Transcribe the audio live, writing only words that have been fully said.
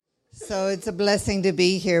So it's a blessing to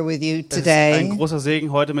be here with you Es ist today, ein großer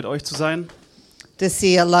Segen, heute mit euch zu sein to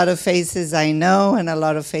see a lot of faces I know and a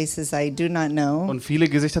lot of faces I do not know. und viele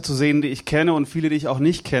Gesichter zu sehen, die ich kenne und viele, die ich auch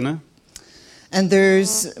nicht kenne. And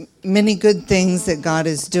there's many good things that God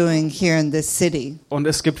is doing here in this city. Und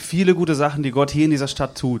es gibt viele gute Sachen, die Gott hier in dieser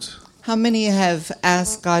Stadt tut. How many have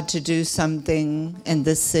asked God to do something in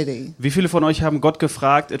this city? Wie viele von euch haben Gott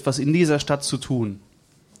gefragt, etwas in dieser Stadt zu tun?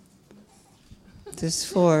 Just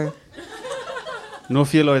 4. Nur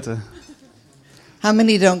 4 Leute. How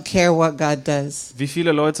many don't care what God does? Wie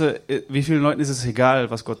vielen Leuten ist es egal,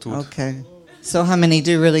 was Gott tut? Okay. So how many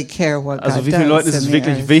do really care what God Also wie vielen Leuten ist does es in the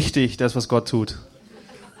wirklich earth? wichtig, das, was Gott tut?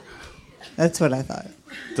 That's what I thought.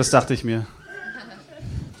 Das dachte ich mir.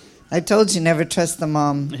 I told you never trust the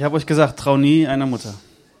mom. Ich habe euch gesagt, trau nie einer Mutter.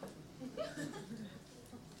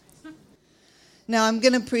 Now I'm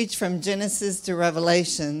going to preach from Genesis to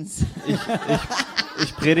Revelations.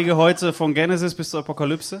 Ich predige heute von Genesis bis zur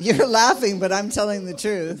Apokalypse. You're laughing, but I'm telling the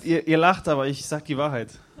truth. Ihr lacht, aber ich sag die Wahrheit.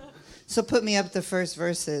 So put me up the first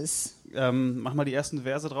verses. Mach mal die ersten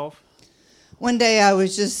Verse drauf. One day I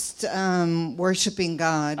was just worshiping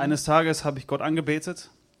God, Eines Tages habe ich Gott angebetet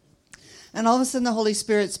and all of a sudden the Holy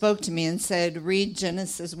Spirit spoke to me and said, read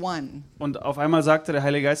Genesis 1. und auf einmal sagte der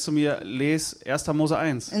Heilige Geist zu mir, les 1. Mose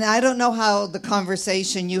 1. And I don't know how the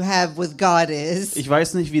conversation you have with God is, Ich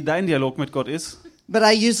weiß nicht, wie dein Dialog mit Gott ist, but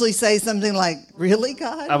I usually say something like, really,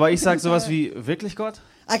 God? aber ich sage sowas wie, wirklich Gott?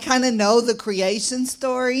 I kind of know the creation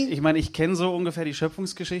story. Ich meine, ich kenne so ungefähr die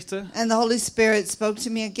Schöpfungsgeschichte. And the Holy Spirit spoke to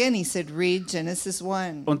me again. He said, read Genesis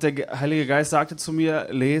 1. Und der Heilige Geist sagte zu mir,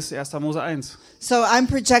 les 1. Mose 1. So I'm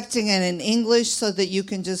projecting it in English so that you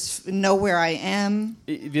can just know where I am.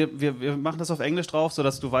 Wir machen das auf Englisch drauf,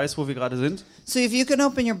 sodass du weißt, wo wir gerade sind. So if you can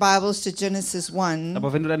open your Bibles to Genesis 1,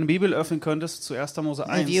 Aber wenn du deine Bibel öffnen könntest zu 1. Mose if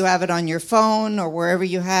 1, you have it on your phone or wherever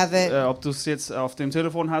you have it, ob du es jetzt auf dem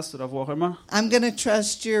Telefon hast oder wo auch immer, I'm going to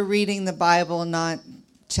trust you're reading the Bible, not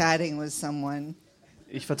chatting with someone.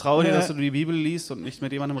 ich vertraue dir, dass du die Bibel liest und nicht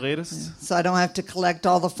mit jemandem redest. So I don't have to collect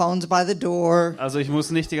all the phones by the door, Also ich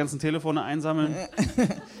muss nicht die ganzen Telefone einsammeln,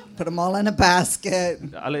 put them all in a basket.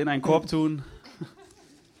 alle in einen Korb tun.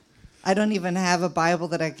 I don't even have a Bible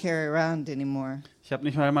that I carry around anymore. Ich habe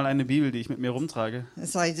nicht mal eine Bibel, die ich mit mir rumtrage.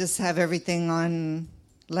 So I just have everything on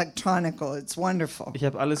electronical. It's wonderful. Ich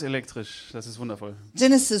habe alles elektrisch. Das ist wundervoll.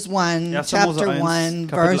 Genesis 1, 1. chapter Mose 1, 1,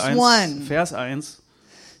 Kapitel verse 1, 1. Vers 1.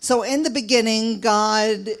 So in the beginning,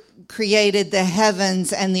 God created the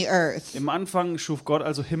heavens and the earth. Im Anfang schuf Gott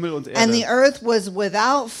also Himmel und And the Erde. earth was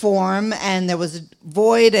without form, and there was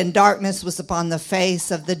void, and darkness was upon the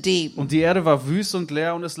face of the deep. Und die Erde war wüst und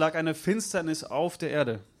leer und es lag eine Finsternis auf der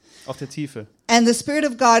Erde, auf der Tiefe. And the Spirit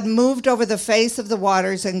of God moved over the face of the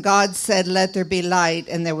waters, and God said, let there be light,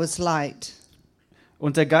 and there was light.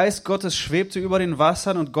 Und der Geist Gottes schwebte über den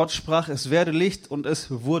Wassern und Gott sprach, es werde Licht und es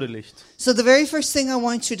wurde Licht. So the very first thing I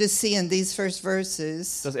want you to see in these first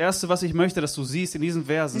verses, Das erste, was ich möchte, dass du siehst in diesen it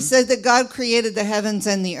Versen, said that God created the heavens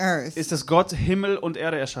and the earth. ist, dass Gott Himmel und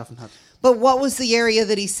Erde erschaffen hat. But what was the area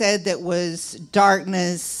that he said that was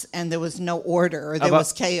darkness and there was no order, or there Aber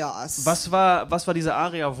was chaos? Was war diese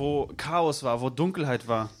Area, wo Chaos war, wo Dunkelheit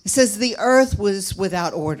war? It says the earth was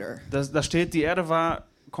without order. Da steht, die Erde war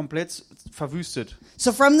komplett verwüstet.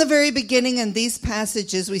 So from the very beginning in these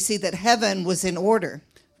passages, we see that heaven was in order.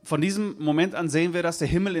 Von diesem Moment an sehen wir, dass der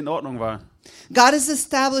Himmel in Ordnung war. God is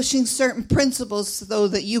establishing certain principles so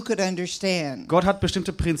that you could understand. Gott hat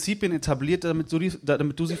bestimmte Prinzipien etabliert, damit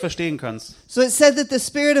du sie verstehen kannst. So it said that the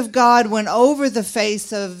Spirit of God went over the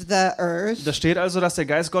face of the earth, Da steht also, dass der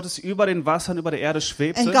Geist Gottes über den Wassern, über der Erde and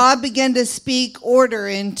schwebte. God began to speak order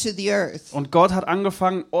into the earth. Und Gott hat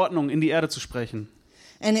angefangen, Ordnung in die Erde zu sprechen.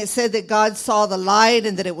 And it said that God saw the light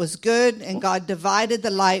and that it was good, and God divided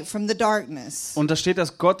the light from the darkness. Und da steht,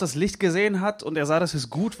 dass Gott das Licht gesehen hat und er sah, dass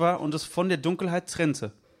es gut war und es von der Dunkelheit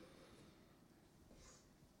trennte.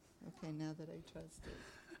 Okay, now that I trust it.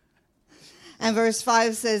 And verse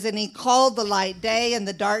 5 says, and he called the light day, and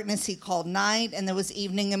the darkness he called night, and there was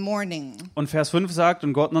evening and morning. Und Vers 5 sagt,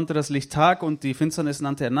 und Gott nannte das Licht Tag und die Finsternis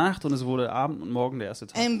nannte er Nacht und es wurde Abend und Morgen der erste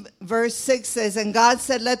Tag. And verse 6 says, and God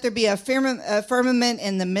said, let there be a firmament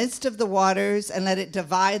in the midst of the waters, and let it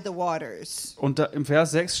divide the waters. Und da, im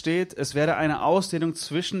Vers 6 steht, es werde eine Ausdehnung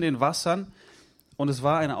zwischen den Wassern. Und es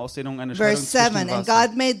war eine Ausdehnung, eine Scheidung Verse zwischen 7, den and Wassern.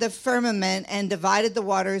 God made the firmament and divided the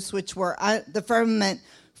waters which were the firmament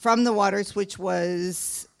from the waters which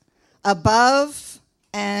was above,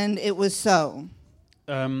 and it was so.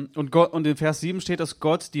 Und in Vers 7 steht, dass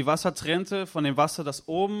Gott die Wasser trennte von dem Wasser, das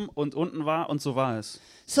oben und unten war, und so war es.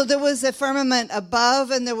 So there was a firmament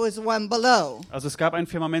above and there was one below. Also es gab ein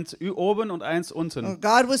Firmament oben und eins unten.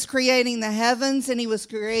 God was creating the heavens and he was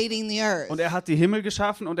creating the earth. Und er hat die Himmel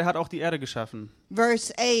geschaffen und er hat auch die Erde geschaffen.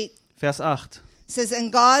 Verse 8 Vers 8. says,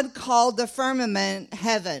 and God called the firmament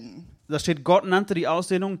heaven. Da steht, Gott nannte die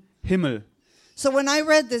Ausdehnung Himmel. So when I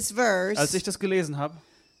read this verse, Als ich das gelesen habe,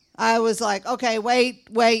 I was like, okay,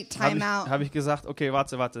 wait, time out. habe ich gesagt, okay,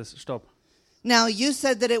 warte, stopp. Now you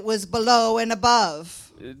said that it was below and above.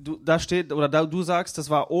 Du sagst, das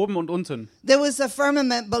war oben und unten. There was a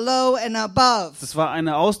firmament below and above. Das war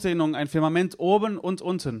eine Ausdehnung, ein Firmament oben und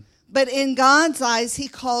unten. But in God's eyes, he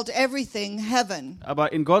called everything heaven.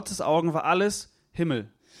 Aber in Gottes Augen war alles Himmel.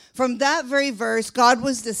 From that very verse, God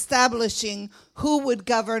was establishing who would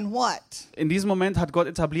govern what. In diesem Moment hat Gott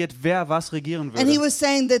etabliert, wer was regieren And he würde. was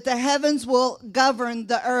saying that the heavens will govern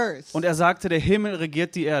the earth. Und er sagte, der Himmel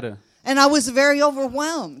regiert die Erde. And I was very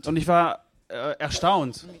overwhelmed. Und ich war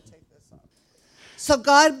erstaunt. So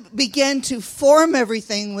God began to form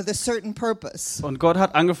everything with a certain purpose. Und Gott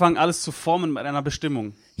hat angefangen, alles zu formen mit einer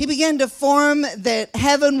Bestimmung. He began to form that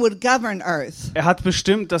heaven would govern earth. Er hat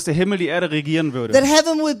bestimmt, dass der Himmel die Erde regieren That würde.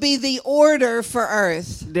 heaven would be the order for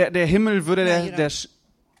earth. Der Himmel würde No, you der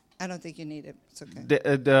I don't think you need it. It's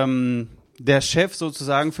okay. der Chef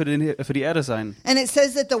sozusagen für die Erde sein. And it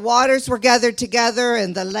says that the waters were gathered together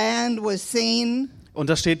and the land was seen. Und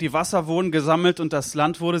da steht, die Wasser wurden gesammelt und das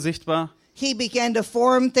Land wurde sichtbar. He began to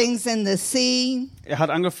form things in the sea. Er hat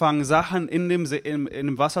angefangen, Sachen in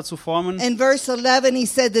dem Wasser zu formen. In verse 11, he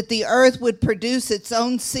said that the earth would produce its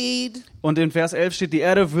own seed. Und in Vers 11 steht, die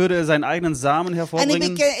Erde würde seinen eigenen Samen And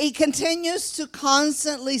hervorbringen. he continues to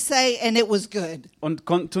constantly say, and it was good. Und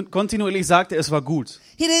kontinuierlich sagte, es war gut.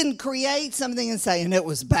 He didn't create something and say, and it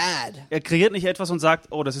was bad. Er kreiert nicht etwas und sagt,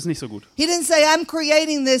 oh, das ist nicht so gut. He didn't say, I'm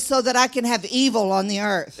creating this so that I can have evil on the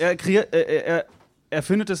earth. Er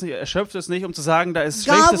findet es nicht, er schöpft es nicht, um zu sagen, da ist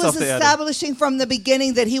God Schlechtes was auf der Erde. establishing from the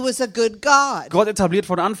beginning that he was a good God. Gott etabliert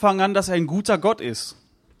von Anfang an, dass er ein guter Gott ist.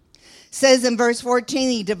 Says in verse 14,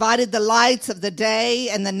 he divided the lights of the day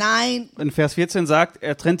and the night, In Vers 14 sagt,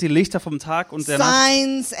 er trennt die Lichter vom Tag und der Nacht.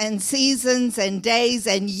 signs and seasons and days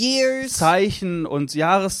and years. Zeichen und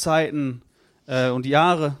Jahreszeiten und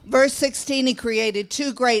Jahre. Verse 16, he created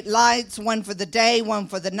two great lights, one for the day, one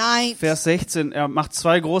for the night. Vers 16, er macht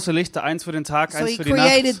zwei große Lichter, eins für den Tag, So eins he für die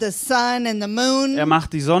created Nacht. the sun and the moon. Er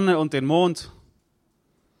macht die Sonne und den Mond.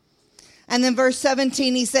 And then verse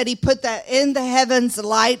 17, he said he put that in the heavens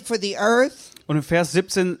light for the earth. Und in Vers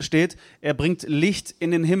 17 steht, er bringt Licht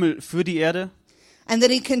in den Himmel für die Erde. And then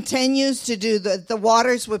he continues to do the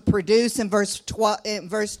waters would produce in verse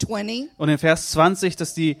 20. Und in Vers 20,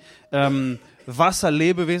 dass die Wasser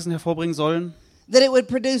Lebewesen hervorbringen sollen. That it would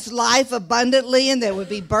produce life abundantly and there would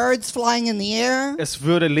be birds flying in the air. Es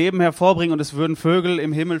würde Leben hervorbringen und es würden Vögel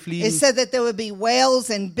im Himmel It fliegen. said that there would be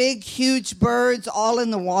whales and big, huge birds all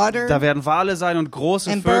in the water. Da werden Wale sein und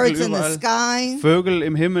große And Vögel birds in the überall. sky. Vögel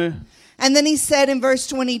im Himmel. And then he said in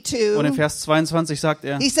verse Und in 22, Vers 22 sagt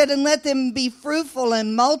er, he said, and let them be fruitful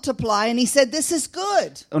and multiply. And he said, this is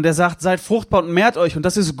good. und er sagt, seid fruchtbar und mehrt euch und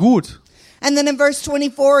das ist gut. And then in verse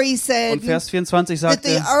 24, he Und said Vers 24 that sagt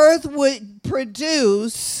the er, earth would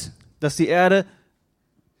produce dass die Erde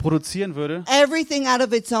produzieren würde, everything out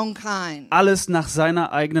of its own kind. alles nach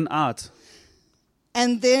seiner eigenen Art.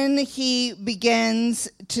 And then he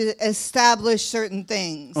begins to establish certain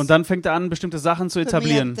things. Und dann fängt er an, bestimmte Sachen zu Put me up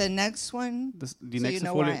etablieren. the next one, Die so you nächste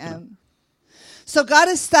know where Folie. I am. So God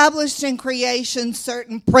established in creation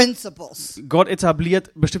certain principles. Gott etabliert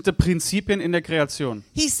bestimmte Prinzipien in der Kreation.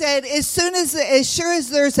 He said, as sure as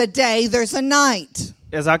there's a day, there's a night.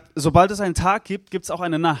 Er sagt, sobald es einen Tag gibt, gibt es auch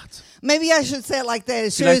eine Nacht. Maybe I should say it like that.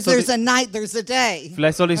 As sure as Vielleicht soll there's a night, there's a day.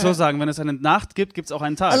 Vielleicht soll ich so sagen, wenn es eine Nacht gibt, gibt es auch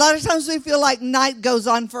einen A Tag. lot of times we feel like night goes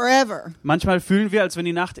on forever. Manchmal fühlen wir, als wenn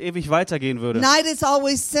die Nacht ewig weitergehen würde. Night is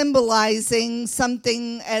always symbolizing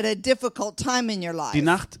something at a difficult time in your life. Die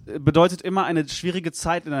Nacht bedeutet immer eine schwierige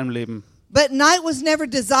Zeit in deinem Leben. But night was never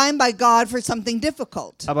designed by God for something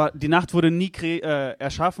difficult. Aber die Nacht wurde nie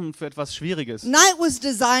erschaffen für etwas Schwieriges. Night was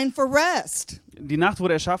designed for rest. Die Nacht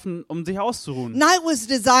wurde erschaffen, um sich auszuruhen. Night was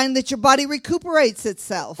designed that your body recuperates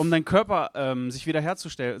itself. Um dein Körper sich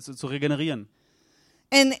wiederherzustellen, zu regenerieren.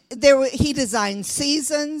 And he designed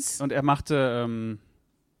seasons. Und er machte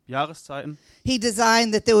Jahreszeiten. He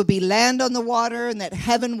designed that there would be land on the water and that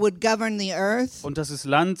heaven would govern the earth. Und dass das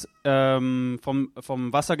Land vom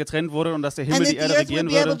Wasser getrennt wurde und dass der And Himmel that die the Erde earth would regieren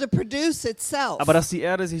be able würde. to produce itself. Aber dass die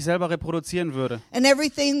Erde sich selber reproduzieren würde. And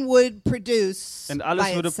everything would produce Und alles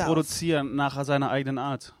by würde itself. produzieren nach seiner eigenen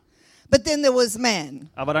Art. But then there was man.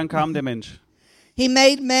 Aber dann kam der Mensch. He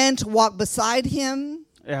made man to walk beside him.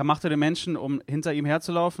 Er machte den Menschen, um hinter ihm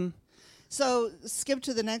herzulaufen. So skip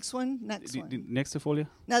to the next one. Die nächste Folie.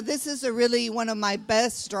 Now this is really one of my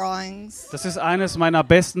best drawings. Das ist eines meiner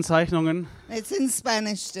besten Zeichnungen. It's in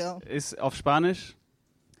Spanish still. Ist auf Spanisch.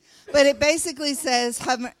 But it basically says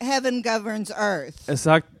heaven governs earth. Es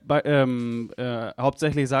sagt,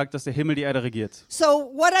 hauptsächlich sagt, dass der Himmel die Erde regiert.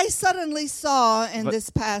 So what I suddenly saw in this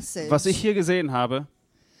passage, Was ich hier gesehen habe,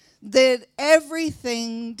 that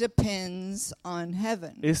everything depends on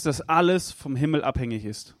heaven. ist, dass alles vom Himmel abhängig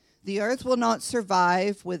ist. The earth will not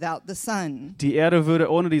survive without the sun. Die Erde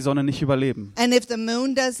würde ohne die Sonne nicht überleben. And if the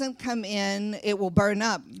moon doesn't come in, it will burn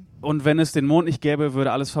up. Und wenn es den Mond nicht gäbe,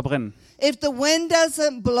 würde alles verbrennen. If the wind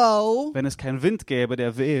doesn't blow, Wenn es keinen Wind gäbe,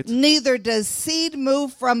 der weht, neither does seed move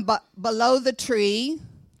from below the tree.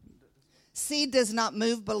 Seed does not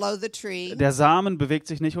move below the tree. der Samen bewegt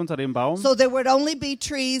sich nicht unter dem Baum. So there would only be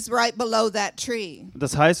trees right below that tree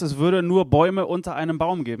Das heißt, es würde nur Bäume unter einem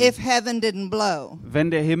Baum geben, if heaven didn't blow.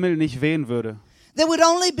 wenn der Himmel nicht wehen würde. There would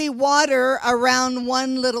only be water around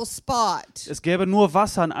one little spot. Es gäbe nur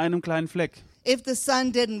Wasser an einem kleinen Fleck. If the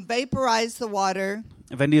sun didn't vaporize the water,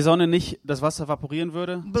 Wenn die Sonne nicht das Wasser vaporieren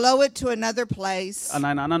würde, blow it to another place, an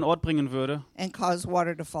einen anderen Ort bringen würde and cause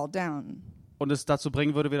water to fall down. und es dazu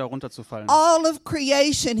bringen würde, wieder runterzufallen. All of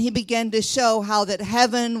creation, he began to show how that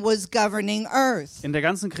heaven was governing earth. In der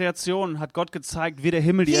ganzen Kreation hat Gott gezeigt, wie der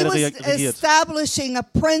Himmel die He Erde was regiert. establishing a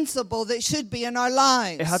principle that should be in our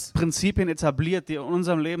lives. Er hat Prinzipien etabliert, die in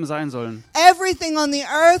unserem Leben sein sollen. Everything on the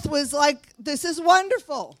earth was like, this is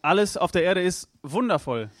wonderful. Alles auf der Erde ist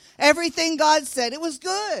wundervoll. Everything God said, it was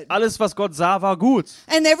good. Alles, was Gott sah, war gut.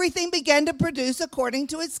 And everything began to produce according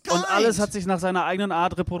to its kind. Und alles hat sich nach seiner eigenen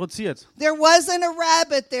Art reproduziert. There wasn't a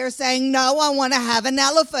rabbit there saying, no, I want to have an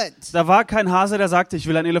elephant. Da war kein Hase, der sagte, ich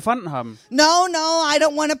will einen Elefanten haben. No, I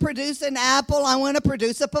don't want to produce an apple, I want to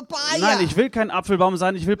produce a papaya. Nein, ich will kein Apfelbaum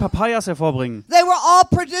sein, ich will Papayas hervorbringen. They were all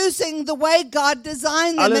producing the way God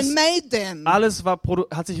designed them Alles- and made them. Alles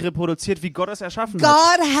hat sich reproduziert, wie Gott es erschaffen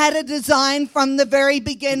hat. God had a design from the very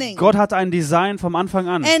beginning. Gott hatte ein Design vom Anfang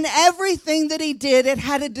an. And everything that he did, it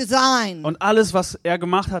had a design. Und alles, was er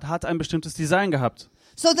gemacht hat, hat ein bestimmtes Design gehabt.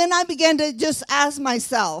 So then I began to just ask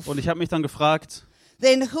myself, Und ich habe mich dann gefragt,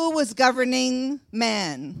 then who was governing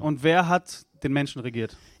man? und wer hat den Menschen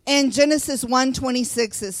regiert? In Genesis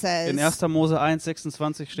 1:26 it In says, 1. Mose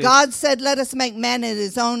 1,26 steht, God said, let us make man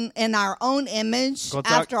in our own image, Gott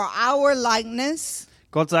sagt- after our likeness,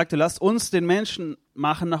 Gott sagte, lasst uns den Menschen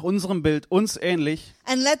machen nach unserem Bild, uns ähnlich.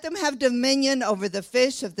 and let them have dominion over the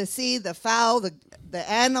fish of the sea, the fowl, the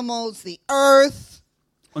animals, the earth,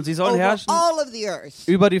 Und sie sollen over herrschen all of the earth.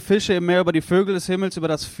 über die Fische im Meer, über die Vögel des Himmels, über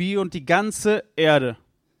das Vieh und die ganze Erde.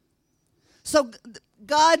 So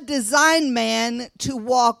God designed man to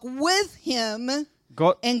walk with him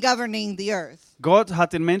Gott, in governing the earth. Gott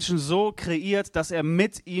hat den Menschen so kreiert, dass er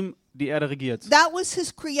mit ihm die Erde regiert. That was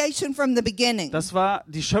his creation from the beginning. Das war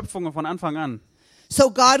die Schöpfung von Anfang an. So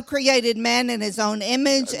God created man in his own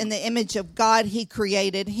image. In the image of God, he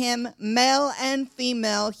created him. Male and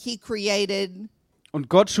female, he created. Und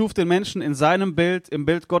Gott schuf den Menschen in seinem Bild, im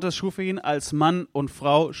Bild Gottes schuf er ihn, als Mann und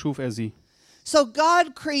Frau schuf er sie. So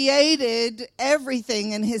God created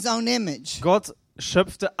everything in his own image. Gott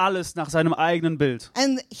schöpfte alles nach seinem eigenen Bild.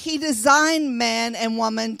 And he designed man and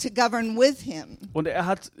woman to govern with him. Und er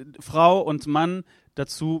hat Frau und Mann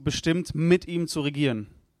dazu bestimmt, mit ihm zu regieren.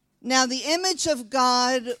 Now, the image of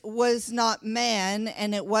God was not man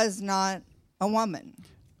and it was not a woman.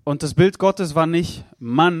 Und das Bild Gottes war nicht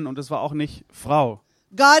Mann und es war auch nicht Frau.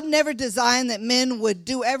 God never designed that men would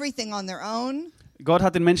do everything on their own. Gott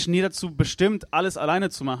hat den Menschen nie dazu bestimmt, alles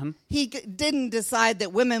alleine zu machen. He didn't decide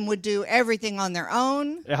that women would do everything on their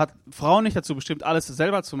own. Er hat Frauen nicht dazu bestimmt, alles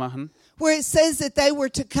selber zu machen, Where it says that they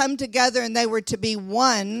were to come together and they were to be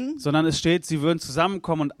one, sondern es steht, sie würden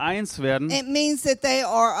zusammenkommen und eins werden. it means that they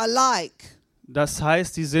are alike. Das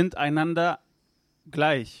heißt, sie sind einander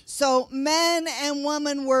gleich. So man and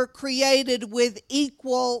woman were created with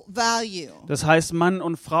equal value. Das heißt, Mann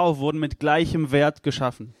und Frau wurden mit gleichem Wert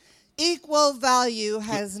geschaffen. Equal value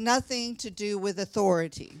has nothing to do with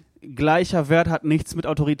authority. Gleicher Wert hat nichts mit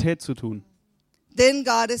Autorität zu tun. Then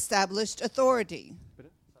God established authority.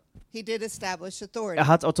 He did establish authority. Er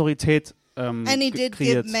hat Autorität And he did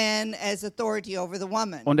kreiert. give man as authority over the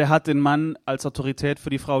woman. Und er hat den Mann als Autorität für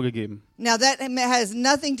die Frau gegeben. Now that has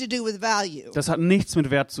nothing to do with value. Das hat nichts mit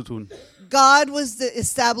Wert zu tun. God was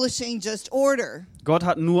establishing just order. Gott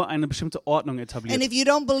hat nur eine bestimmte Ordnung And etabliert. if you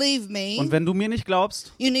don't believe me, Und wenn du mir nicht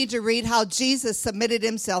glaubst, you need to read how Jesus submitted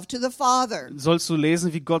himself to the Father. sollst du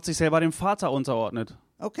lesen, wie Gott sich selber dem Vater unterordnet.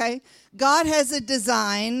 Okay? God has a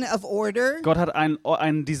design of order, Gott hat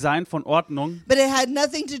ein Design von Ordnung, but it had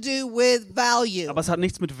nothing to do with value. aber es hat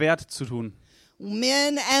nichts mit Wert zu tun.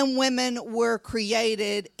 Men and women were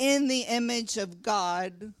created in the image of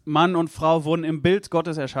God. Mann und Frau wurden im Bild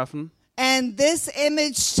Gottes erschaffen. And this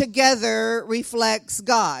image together reflects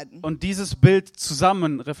God. Und dieses Bild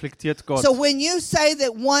zusammen reflektiert Gott. So when you say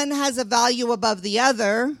that one has a value above the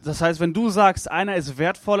other, Das heißt, wenn du sagst, einer ist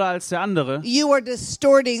wertvoller als der andere, you are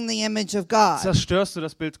distorting the image of God. zerstörst du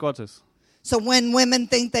das Bild Gottes. So when women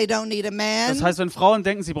think they don't need a man, Das heißt, wenn Frauen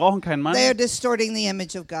denken, sie brauchen keinen Mann, they are distorting the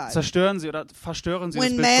image of God. zerstören sie oder verstören sie das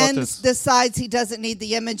When Bild man Gottes. decides he doesn't need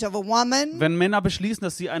the image of a woman, Wenn Männer beschließen,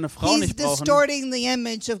 dass sie eine Frau he's nicht brauchen, distorting the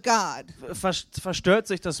image of God. verstört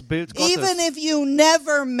sich das Bild Gottes. Even if you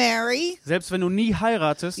never marry, Selbst wenn du nie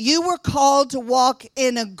heiratest, you were called to walk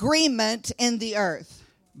in agreement in the earth.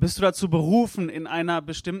 bist du dazu berufen, in einer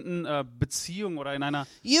bestimmten Beziehung oder in einer...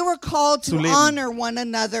 You were called Zu to leben. honor one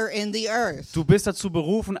another in the earth. Du bist dazu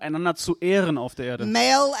berufen, einander zu ehren auf der Erde.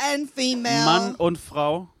 Male and Mann female, und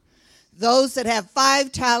Frau, those that have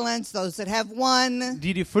 5 talents, those that have 1,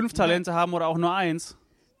 die 5 Talente haben oder auch nur 1,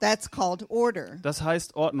 that's called order, das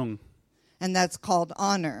heißt Ordnung and that's called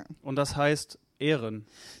honor. und das heißt Ehren.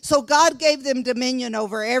 So God gave them dominion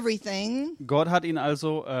over everything. Gott hat ihnen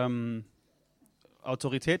also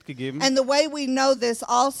Autorität gegeben. And the way we know this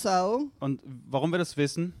also Und warum wir das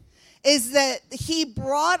wissen, is that he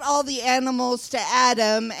brought all the animals to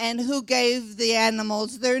Adam, and who gave the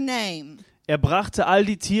animals their name? er brachte all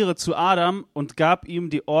die Tiere zu Adam und gab ihm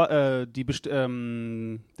den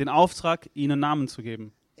Auftrag, ihnen Namen zu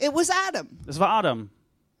geben. It was Adam. Es war Adam.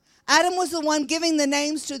 Adam was the one giving the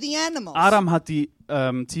names to the animals. Adam hat die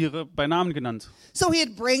Tiere bei Namen genannt. So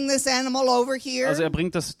he'd bring this animal over here. Also er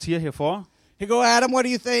bringt das Tier hier vor. He'd go, Adam, what do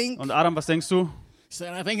you think? Und Adam, was denkst du? He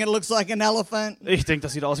said, I think it looks like an elephant. Ich denke,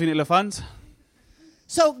 das sieht aus wie ein Elefant.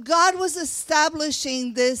 So God was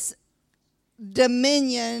establishing this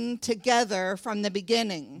dominion together from the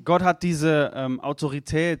beginning. Gott hat diese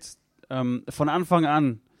Autorität von Anfang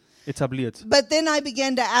an etabliert. But then I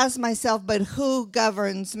began to ask myself, but who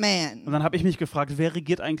governs man? Und dann habe ich mich gefragt, wer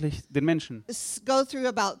regiert eigentlich den Menschen? Let's go through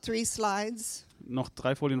about 3 slides. Noch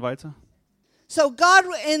 3 Folien weiter. So God,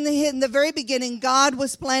 in the very beginning, God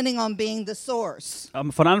was planning on being the source.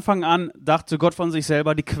 Von Anfang an dachte Gott von sich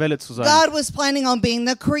selber, die Quelle zu sein. God was planning on being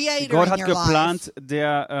the creator Gott in hat your life. geplant,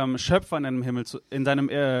 der Schöpfer in deinem in deinem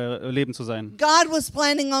Leben zu sein. God was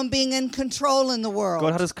planning on being in control in the world.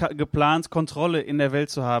 Gott hat es geplant, Kontrolle in der Welt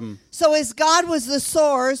zu haben. So as God was the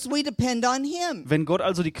source, we depend on him. Wenn Gott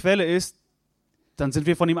also die Quelle ist, dann sind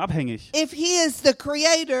wir von ihm abhängig. If he is the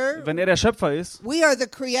creator, Wenn er der Schöpfer ist, we are the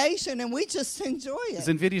creation and we just enjoy it.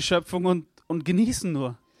 sind wir die Schöpfung und genießen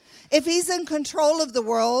nur. If he's in control of the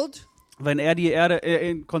world, Wenn er die Erde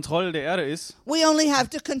in Kontrolle der Erde ist, we only have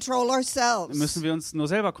to control ourselves. müssen wir uns nur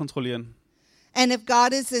selber kontrollieren. And if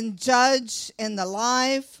God is in judge in the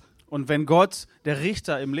life, Und wenn Gott der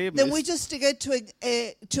Richter im Leben then we ist, just get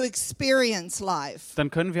to experience life. dann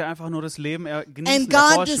können wir einfach nur das Leben genießen, And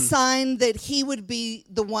God erforschen. designed that he would be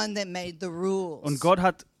the one that made the rules. Und Gott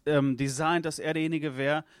hat designt, dass er derjenige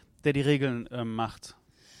wäre, der die Regeln macht.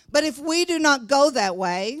 But if we do not go that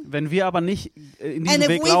way, Wenn wir aber nicht in and diesem if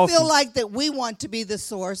Weg we feel laufen like that we want to be the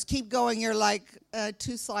source, keep going, you're like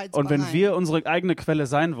 2 slides und wenn behind. wir unsere eigene Quelle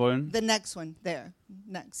sein wollen, The next one, there,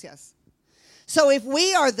 next, yes. So if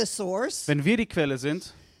we are the source, wenn wir die Quelle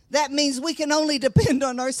sind, that means we can only depend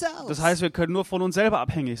on ourselves. das heißt, wir können nur von uns selber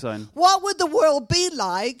abhängig sein. What would the world be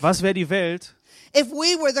like Was wäre die Welt, if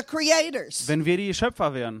we were the creators? wenn wir die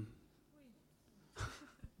Schöpfer wären?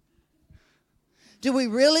 Do we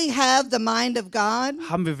really have the mind of God?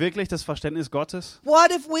 Haben wir wirklich das Verständnis Gottes?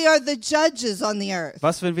 What if we are the judges on the earth?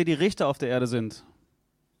 Was, wenn wir die Richter auf der Erde sind?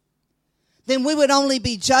 Then we would only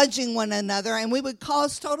be judging one another and we would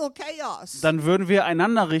cause total chaos. Dann würden wir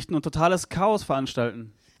einander richten und totales Chaos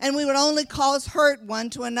veranstalten. And we would only cause hurt one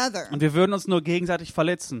to another. Und wir würden uns nur gegenseitig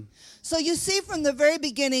verletzen. So you see from the very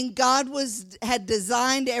beginning, God had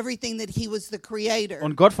designed everything that he was the creator.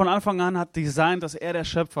 Und Gott von Anfang an hat designt, dass er der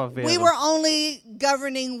Schöpfer We wäre. were only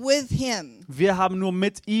governing with him, Wir haben nur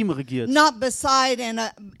mit ihm regiert. not beside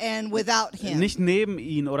and without him. Nicht neben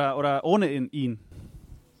ihn oder ohne ihn.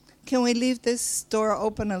 Can we leave this door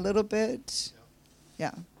open a little bit?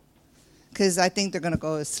 Yeah. Because I think they're going to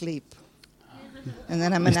go to sleep. And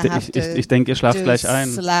then I'm going to have to Ich denke, ihr schlaft do gleich ein.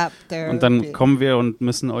 slap therapy. Und dann kommen wir und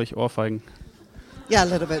müssen euch ohrfeigen. Yeah, a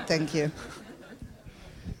little bit. Thank you.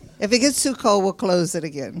 If it gets too cold, we'll close it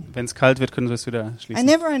again. Wenn es kalt wird, können wir es wieder I schließen.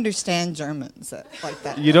 never understand Germans like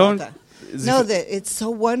that. You don't? know that it's so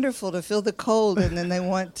wonderful to feel the cold and then they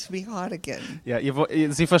want to be hot again. Ja,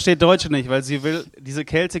 sie versteht Deutsch nicht, weil sie will diese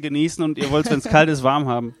Kälte genießen und ihr wollt, wenn es kalt ist, warm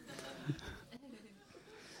haben.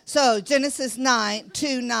 So, Genesis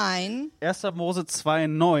 2:9. 1. Mose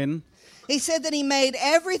 2,9. He said that he made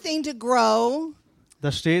everything to grow.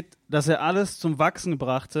 Da steht, dass er alles zum Wachsen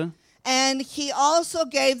brachte. And he also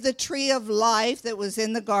gave the tree of life that was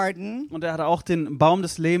in the garden. Und er hat auch den Baum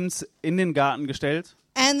des Lebens in den Garten gestellt.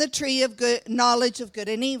 And the tree of good, knowledge of good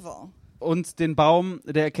and evil. Und den Baum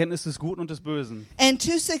der Erkenntnis des Guten und des Bösen. And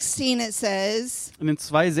 2:16 it says, In den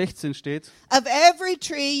 2,16 steht, of every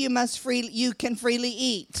tree you can freely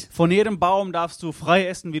eat. von jedem Baum darfst du frei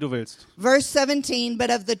essen, wie du willst. Verse 17,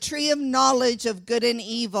 but of the tree of knowledge of good and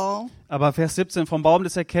evil, Aber Vers 17, vom Baum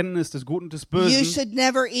des Erkenntnis des Guten und des you Bösen should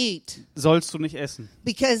never eat. sollst du nicht essen.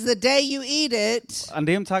 Because the day you eat it, An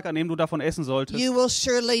dem Tag, an dem du davon essen solltest, you will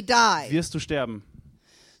surely die. wirst du sterben.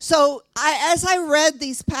 So as I read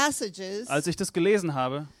these passages, Als ich das gelesen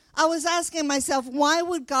habe, I was asking myself, why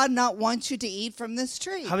would God not want you to eat from this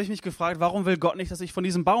tree? habe ich mich gefragt, warum will Gott nicht, dass ich von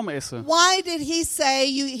diesem Baum esse? Why did he say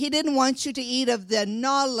he didn't want you to eat of the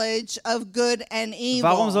knowledge of good and evil?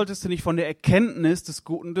 Warum solltest du nicht von der Erkenntnis des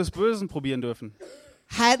Guten und des Bösen probieren dürfen?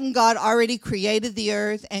 Hadn't God already created the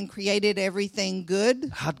earth and created everything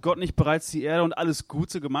good? Hat Gott nicht bereits die Erde und alles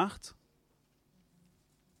Gute gemacht?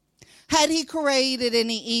 Had he created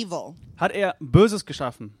any evil? Hat er Böses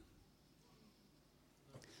geschaffen?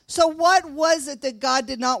 So what was it that God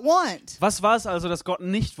did not want? Was war es also, das Gott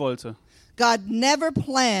nicht wollte? God never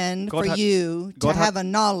planned Gott for hat- you to Gott hat- have a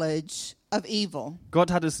knowledge of evil.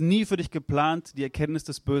 Gott hat es nie für dich geplant, die Erkenntnis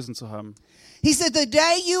des Bösen zu haben. He said, the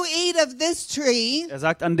day you eat of this tree, Er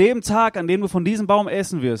sagt, an dem Tag, an dem du von diesem Baum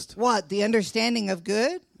essen wirst, what, the understanding of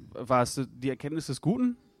good? war es die Erkenntnis des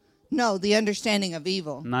Guten? No, the understanding of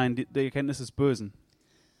evil. Nein, die Erkenntnis des Bösen.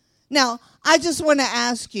 Now, I just want to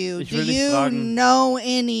ask you, Ich do will dich you fragen- know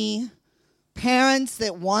any parents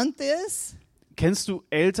that want this? Kennst du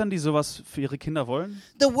Eltern, die sowas für ihre Kinder wollen?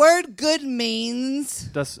 The word good means,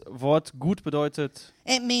 Das Wort gut bedeutet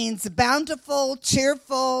it means bountiful,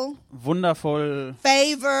 cheerful, wundervoll,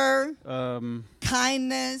 favor,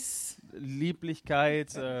 kindness,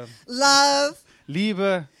 Lieblichkeit, love,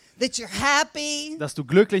 Liebe, that you're happy, dass du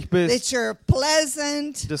glücklich that bist, you're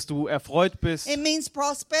pleasant. dass du erfreut bist. It means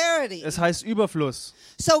prosperity. Es heißt Überfluss.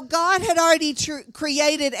 So God had already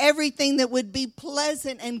created everything that would be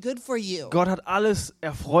pleasant and good for you. Gott hat alles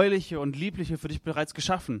Erfreuliche und Liebliche für dich bereits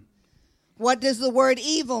geschaffen. What does the word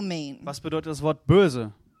evil mean? Was bedeutet das Wort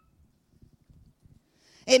böse?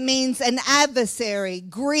 It means an adversary, Es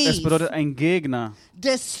grief, bedeutet ein Gegner,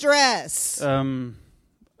 distress.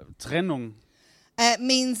 Trennung, It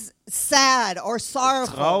means sad or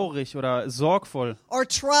sorrowful traurig oder sorgvoll or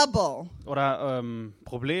trouble oder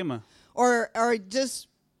Probleme. or just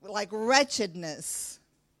like wretchedness.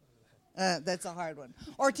 That's a hard one.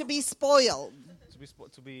 Or to be spoiled.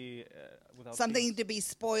 Something to be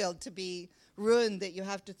spoiled, to be ruined, that you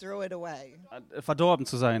have to throw it away. Verdorben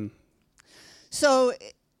zu sein. So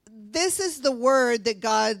this is the word that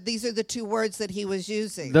God, these are the two words that he was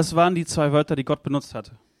using. Das waren die zwei Wörter, die Gott benutzt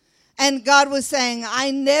hatte. And God was saying,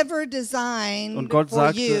 I never designed Und Gott for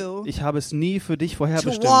sagte, you ich habe es nie für dich to walk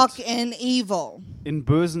vorherbestimmt, in evil. in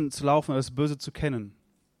Bösen zu laufen oder das Böse zu kennen.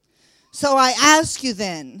 So I ask you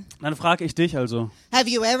then, Dann frage ich dich also, have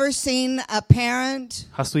you ever seen a parent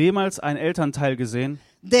hast du jemals einen Elternteil gesehen,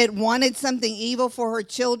 that wanted something evil for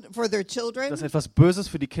their children? das etwas Böses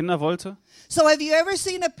für die Kinder wollte? So have you ever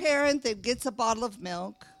seen a parent that gets a bottle of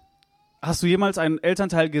milk Hast du jemals einen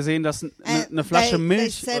Elternteil gesehen, das eine and Flasche they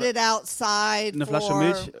Milch, set it outside eine Flasche for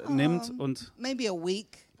Milch nimmt maybe a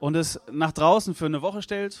week? und es nach draußen für eine Woche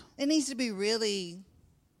stellt? It needs to be really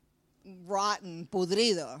rotten,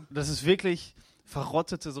 podrido. Dass es wirklich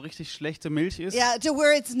verrottete, so richtig schlechte Milch ist? Yeah, to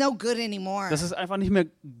where it's no good anymore. Dass es einfach nicht mehr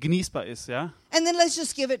genießbar ist, ja? And then let's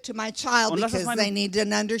just give it to my child Und lass es because meinem- they need to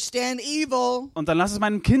understand evil. Und dann lass es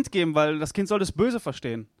meinem Kind geben, weil das Kind soll das Böse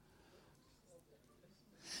verstehen.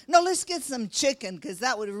 No, let's get some chicken because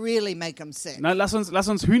that would really make them sick. Na, lass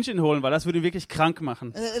uns Hühnchen holen, weil das würde ihn wirklich krank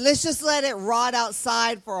machen. Let's just let it rot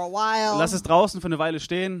outside for a while. Lass es draußen für eine Weile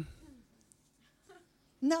stehen.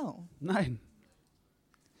 No. Nein.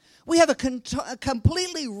 We have a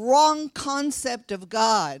completely wrong concept of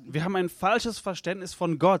God. Wir haben ein falsches Verständnis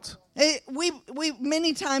von Gott. We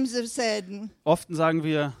many times have said, Oft sagen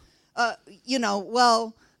wir,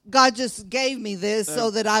 well, God just gave me this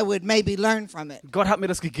so that I would maybe learn from it. Gott hat mir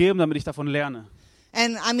das gegeben, damit ich davon lerne.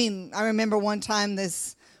 And I mean, I remember one time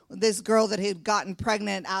this girl that had gotten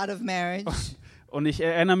pregnant out of marriage. Und ich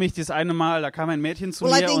erinnere mich, dieses eine Mal, da kam ein Mädchen zu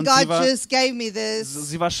Well, I mir think und God just gave me this.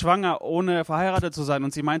 sie war schwanger, ohne verheiratet zu sein.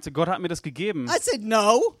 Und sie meinte, Gott hat mir das gegeben. I said,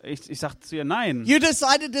 no. Ich sagte zu ihr, nein. You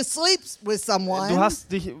decided to sleep with someone Du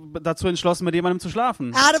hast dich dazu entschlossen, mit jemandem zu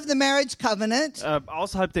schlafen. out of the marriage covenant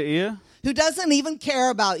Außerhalb der Ehe, who doesn't even care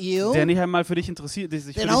about you, der nicht einmal für dich interessiert, der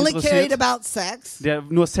sich für that dich only cared interessiert, about sex. der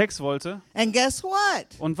nur Sex wollte. And guess what?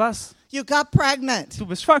 Und was? You got pregnant. Du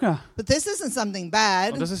bist schwanger. But this isn't something Und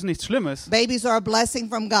bad. das ist nichts Schlimmes. Babies are a blessing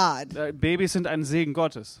from God. Babys sind ein Segen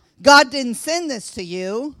Gottes. God didn't send this to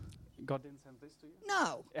you.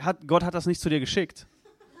 No. Gott hat das nicht zu dir geschickt.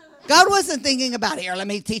 God wasn't thinking about, here, let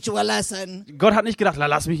me teach you a lesson. Gott hat nicht gedacht,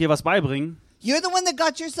 lass mich hier was beibringen. You're the one that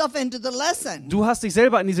got yourself into the lesson. Du hast dich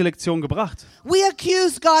selber in diese Lektion gebracht. We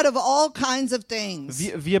accuse God of all kinds of things.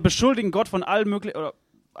 Wir beschuldigen Gott von allen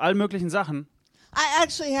möglichen Sachen. I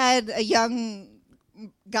actually had a young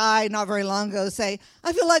guy not very long ago say,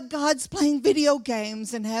 I feel like God's playing video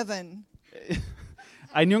games in heaven.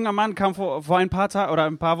 Ein junger Mann kam vor ein paar Tagen oder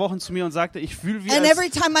ein paar Wochen zu mir und sagte, ich fühle wie And every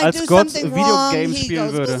time I als do Gott something Videogames wrong, he spielen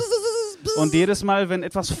goes, würde. bzz, bzz, bzz. Und jedes Mal, wenn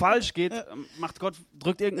etwas falsch geht,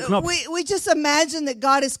 drückt irgendeinen Knopf. We just imagine that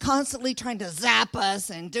God is constantly trying to zap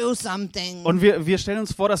us and do something. Und wir stellen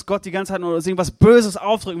uns vor, dass Gott die ganze Zeit nur irgendwas Böses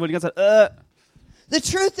aufdrücken will, die ganze Zeit. The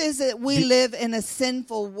truth is that we live in a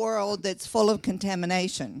sinful world that's full of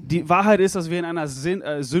contamination. Die Wahrheit ist, dass wir in einer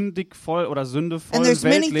sündevollen And Welt there's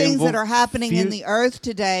many leben, things wo that are happening in viel, the earth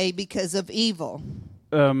today because of evil.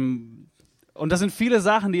 und das sind viele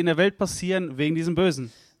Sachen, die in der Welt passieren wegen diesem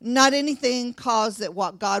Bösen. Not anything caused that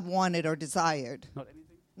what God wanted or desired.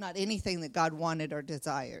 Not anything that God wanted or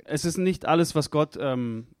desired. Es ist nicht alles, was Gott,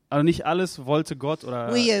 also nicht alles wollte Gott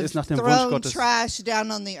oder We ist nach have dem Wunsch thrown Gottes. trash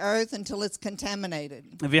down on the earth until it's contaminated.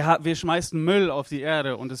 Wir schmeißen Müll auf die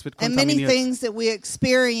Erde und es wird And many kontaminiert. things that we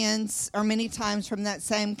experience are many times from that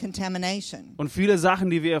same contamination. Und viele Sachen,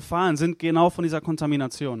 die wir erfahren, sind genau von dieser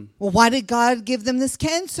Kontamination. Well, why did God give them this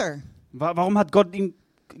cancer? Warum hat Gott ihnen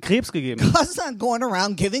Krebs gegeben? God's not going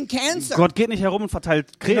around giving cancer. Gott geht nicht herum und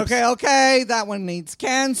verteilt Krebs. Okay, that one needs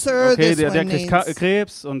cancer. Okay, This der one kriegt needs.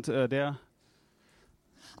 Krebs und der.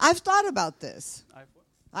 I've thought about this.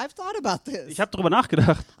 I've thought about this. Ich habe darüber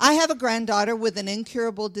nachgedacht. I have a granddaughter with an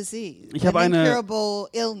incurable disease, Ich habe an eine- incurable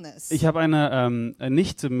illness. Ich habe eine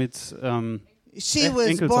Nichte mit, She was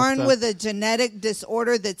Enkeltochter. born with a genetic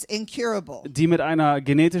disorder that's incurable. die mit einer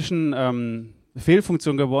genetischen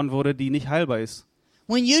Fehlfunktion geboren wurde, die nicht heilbar ist.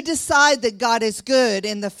 When you decide that God is good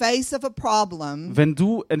in the face of a problem, Wenn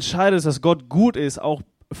du entscheidest, dass Gott gut ist, auch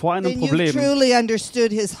vor einem then you Problem, truly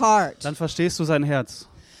understood his heart. dann verstehst du sein Herz.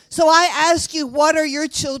 So I ask you, what are your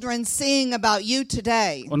children seeing about you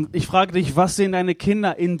today? Und ich frage dich, was sehen deine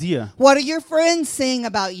Kinder in dir? What are your friends seeing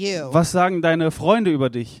about you? Was sagen deine Freunde über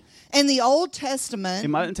dich? In the Old Testament,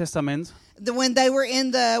 Im Alten Testament, when they were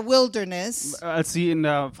in the wilderness, als sie in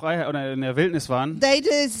der Freiheit oder in der Wildnis waren, they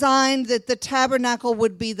designed that the tabernacle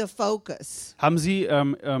would be the focus. haben sie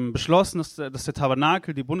beschlossen, dass der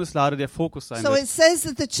Tabernakel, die Bundeslade, der Fokus sein So wird. it says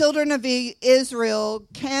that the children of Israel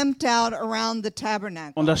camped out around the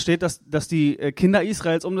tabernacle. Und da steht, dass die Kinder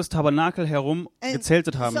Israels um das Tabernakel herum And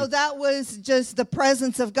gezeltet haben. so that was just the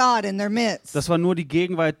presence of God in their midst. Das war nur die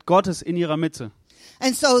Gegenwart Gottes in ihrer Mitte.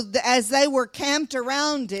 And so as they were camped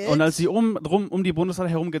around it, Und als sie um die Bundeslade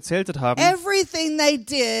herum gezeltet haben, everything they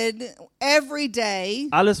did every day,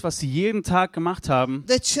 alles, was sie jeden Tag gemacht haben,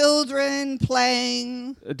 the children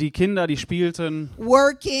playing, die Kinder, die spielten,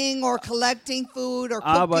 working or collecting food or cooking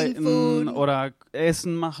arbeiten food, oder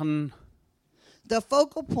Essen machen, the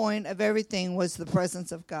focal point of everything was the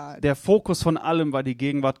presence of God. der Fokus von allem war die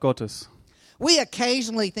Gegenwart Gottes. We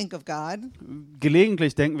occasionally think of God.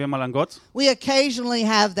 Gelegentlich denken wir mal an Gott. We occasionally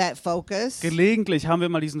have that focus. Gelegentlich haben wir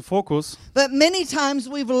mal diesen Fokus. But many times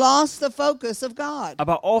we've lost the focus of God.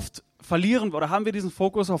 Aber oft verlieren wir oder haben wir diesen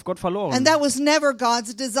Fokus auf Gott verloren. And that was never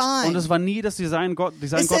God's design. Und es war nie das Design It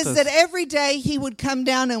says Gottes. that every day he would come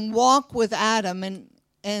down and walk with Adam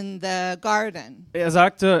in the garden. Er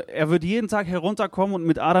sagte, er wird jeden Tag herunterkommen und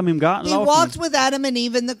mit Adam im Garten He walked laufen. with Adam and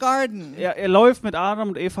Eve in the garden. Er läuft mit Adam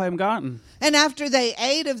und Eva im Garten. And after they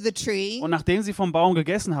ate of the tree Und nachdem sie vom Baum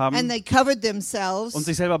gegessen haben and they covered themselves, und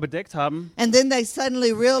sich selber bedeckt haben and then they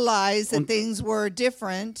suddenly realized that Und- things were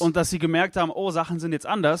different, und dass sie gemerkt haben, oh, Sachen sind jetzt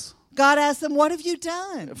anders, God asked them, what have you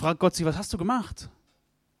done? fragt Gott sie, was hast du gemacht?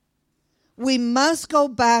 We must go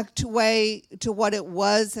back to what it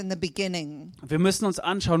was in the beginning. Wir müssen uns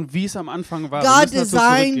anschauen, wie es am Anfang war. God Wir müssen dazu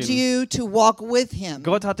designed zurückgehen. you to walk with Him.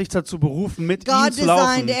 Gott hat dich dazu berufen, mit ihm God zu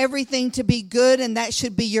laufen. designed everything to be good, and that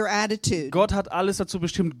should be your attitude. Gott hat alles dazu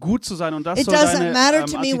bestimmt, gut zu sein, und das It soll doesn't deine matter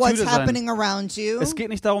to me what's Attitüde sein. happening around you. Es geht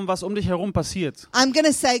nicht darum, was um dich herum passiert. I'm going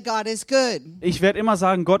to say God is good. Ich werde immer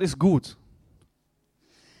sagen, Gott ist gut.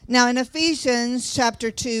 Now in Ephesians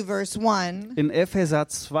chapter 2 verse 1, In Epheser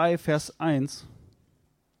 2, Vers 1,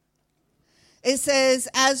 it says,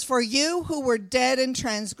 "As for you who were dead in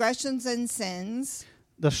transgressions and sins,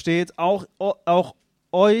 da steht, auch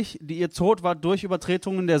euch, die ihr tot wart durch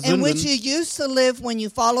Übertretungen der in which Sünden, you used to live when you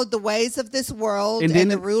followed the ways of this world In and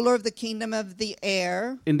the denen- ruler of the kingdom of the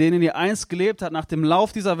air, in denen ihr einst gelebt habt, nach dem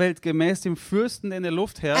Lauf dieser Welt, gemäß dem Fürsten, der in der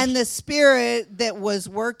Luft herrscht, and the spirit that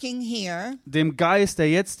was working here." dem Geist, der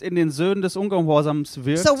jetzt in den Söhnen des Ungehorsams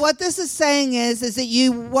wirkt. So what this is saying is that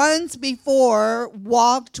you once before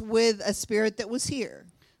walked with a spirit that was here.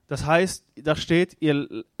 Das heißt, da steht,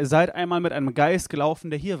 ihr seid einmal mit einem Geist gelaufen,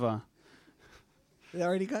 der hier war. It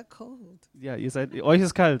already got cold. Ja, euch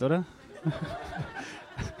ist kalt, oder?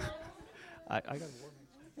 I got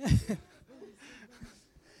warm.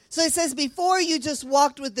 So it says before you just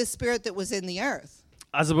walked with the spirit that was in the earth.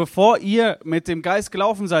 Also bevor ihr mit dem Geist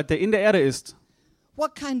gelaufen seid, der in der Erde ist.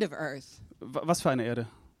 What kind of earth? Was für eine Erde?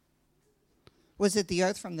 Was it the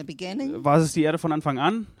earth from the beginning War es die Erde von Anfang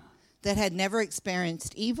an, that had never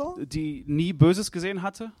experienced evil? die nie Böses gesehen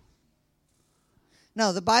hatte?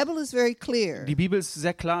 No, the Bible is very clear. Die Bibel ist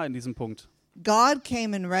sehr klar in diesem Punkt. God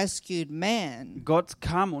came and rescued man, Gott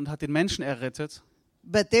kam und hat den Menschen errettet,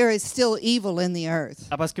 but there is still evil in the earth.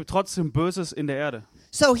 aber es gibt trotzdem Böses in der Erde.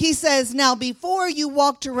 So he says, now before you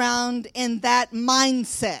walked around in that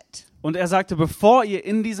mindset, Und er sagte, bevor ihr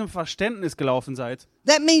in diesem Verständnis gelaufen seid,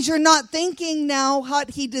 that means you're not thinking now what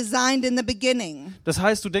he designed in the beginning, das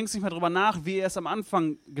heißt, du denkst nicht mehr darüber nach, wie er es am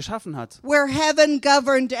Anfang geschaffen hat, where heaven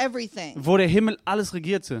governed everything wo der Himmel alles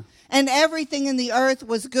regierte and everything in the earth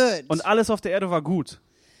was good. und alles auf der Erde war gut.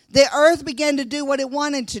 The earth began to do what it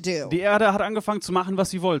wanted to do. Die Erde hat angefangen zu machen, was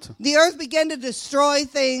sie wollte. The earth began to destroy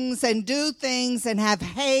things and do things and have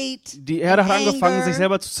hate. Die Erde hat and angefangen, anger. sich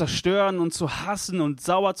selber zu zerstören und zu hassen und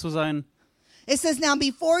sauer zu sein. It says, now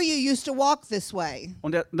before you used to walk this way.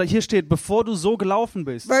 Und hier steht, bevor du so gelaufen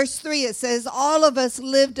bist. Verse 3, it says, all of us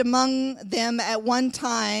lived among them at one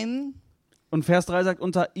time. Und Vers 3 sagt,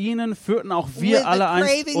 unter ihnen führten auch With wir the alle einst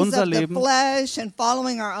cravings unser of the Leben flesh and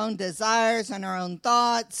following our own desires and our own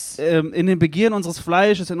thoughts. in den Begieren unseres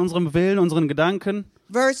Fleisches, in unserem Willen, unseren Gedanken.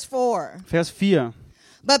 Verse 4, Vers 4.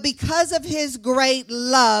 but because of his great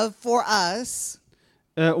love for us,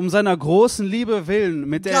 Um seiner großen Liebe willen,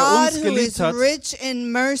 mit der er God, uns who geliebt is hat, rich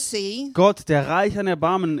in mercy, Gott, der reich an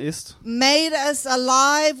Erbarmen ist, made us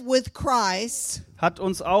alive with Christ, hat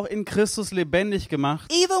uns auch in Christus lebendig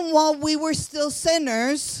gemacht, even while we were still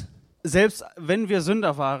sinners, selbst wenn wir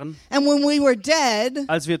Sünder waren, and when we were dead,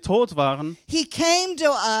 als wir tot waren. he came to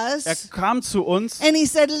us. Er kam zu uns And he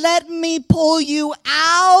said, let me pull you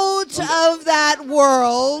out of that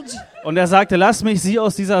world und er sagte, lass mich sie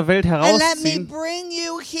aus dieser Welt and let me herausziehen, bring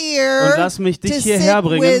you Und here lass mich dich to hierher sit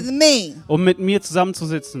bringen. with me. um mit mir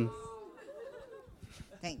zusammenzusitzen.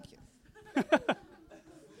 Thank you.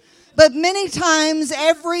 But many times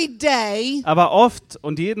every day Aber oft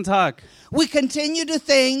und jeden Tag we continue to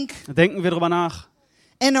think denken wir darüber nach,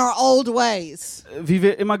 in our old ways wie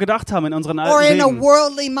wir immer gedacht haben in unseren or alten in a Wegen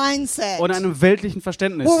worldly mindset oder in einem weltlichen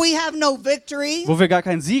Verständnis, where we have no victory, wo wir gar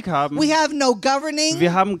keinen Sieg haben. we have no governing,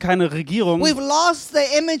 Wir haben keine Regierung. we've lost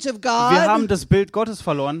the image of Wir haben God das Bild Gottes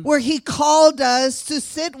verloren, where he called us to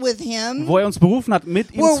sit with him, wo er uns berufen hat,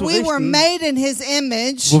 mit ihm where zu we were richten, made in his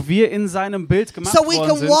image, wo wir in seinem Bild gemacht so we worden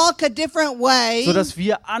can sind, walk a different way. sodass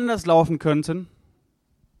wir anders laufen könnten.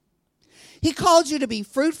 He called you to be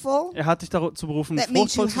fruitful. Er hat dich dazu berufen, That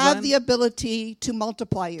means you fruchtvoll zu have the sein. ability to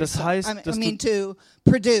multiply Das yourself. heißt, I dass mean to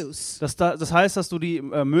produce. Das heißt, dass du die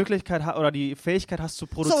Möglichkeit oder die Fähigkeit hast zu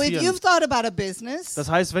So if produzieren. you've thought about a business Das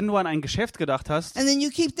heißt, wenn du an ein Geschäft gedacht hast and then you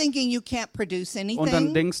keep thinking you can't produce und dann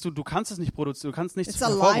anything, denkst du kannst es nicht produzieren, du kannst nichts it's a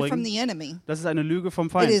lie from hervorbringen, the enemy. das ist eine Lüge vom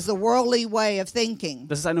It Feind. is a worldly way of thinking.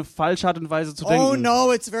 Das ist eine falsche Art und Weise zu Oh denken.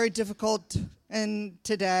 no, it's very difficult And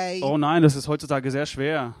today, Oh nein, das ist heutzutage sehr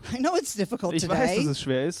schwer. I know it's difficult Ich weiß, dass today, es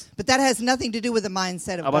schwer ist, but that has nothing to do with the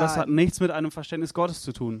mindset of aber das hat God. nichts mit einem Verständnis Gottes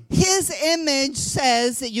zu tun. His image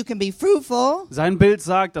says that you can be fruitful, Sein Bild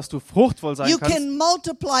sagt, dass du fruchtvoll sein you kannst. can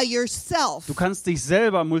multiply yourself. Du kannst dich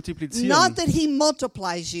selber Not multiplizieren. that he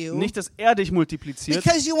multiplies you, Nicht, dass er dich multipliziert,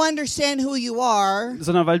 because you understand who you are.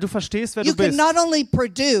 sondern weil du verstehst, wer You du can bist. not only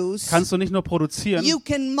produce, Kannst du nicht nur produzieren, you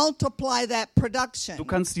can multiply that production. du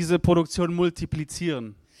kannst diese Produktion multiplizieren.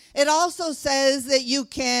 It also says that you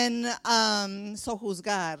can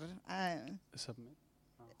sojuzgar,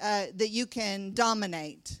 that you can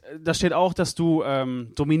dominate. Da steht auch, dass du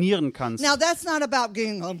dominieren kannst. Now that's not about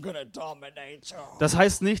being, I'm gonna dominate you. Das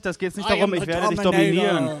heißt nicht, das geht nicht I darum, am ich the werde dich dominator.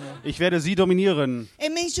 dominieren. Ich werde sie dominieren.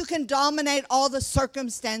 It means you can dominate all the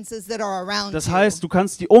circumstances that are around Das you. heißt, du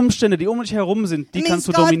kannst die Umstände, die um dich herum sind, die It means kannst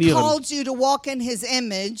du God dominieren. called you to walk in His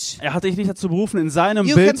image. Er hat dich nicht dazu berufen, in seinem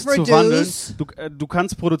You Bild can zu wandeln. produce. Du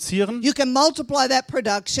kannst produzieren, You can multiply that du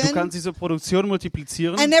production, kannst diese Produktion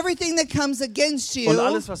multiplizieren and everything that comes against und you,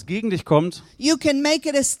 alles, was gegen dich kommt, you can make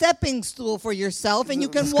it a stepping stool for yourself, and you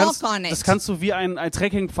can walk on das it. kannst du wie ein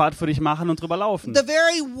Trekkingpfad für dich machen und drüber laufen. The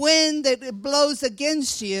very wind that blows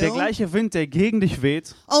against Der you gleiche Wind, der gegen dich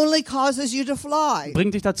weht, only causes you to fly.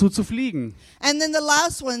 bringt dich dazu zu fliegen. And then the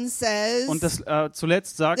last one says Und das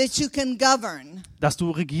zuletzt sagt, that you can govern. dass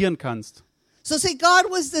du regieren kannst. So see, God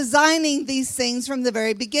was designing these things from the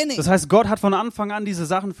very beginning. Das heißt, Gott hat von Anfang an diese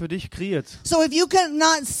Sachen für dich kreiert. So if you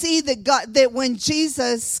cannot see that when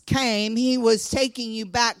Jesus came, he was taking you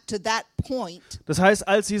back to that point. Das heißt,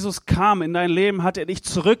 als Jesus kam in dein Leben, hat er dich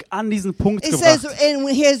zurück an diesen Punkt It says, gebracht. in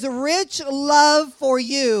his rich love for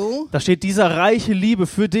you, Da steht dieser reiche Liebe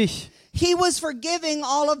für dich. he was forgiving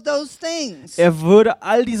all of those things. Er würde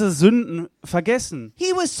all diese Sünden vergessen.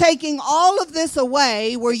 He was taking all of this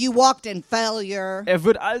away where you walked in failure, Er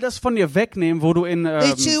wird all das von dir wegnehmen, wo du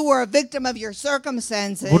that you were a victim of your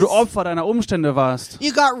circumstances. wo du Opfer deiner Umstände warst.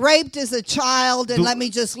 You got raped as a child, and Du- let me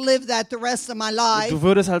just live that the rest of my life. Du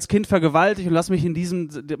würdest als Kind vergewaltigt und lass mich in diesem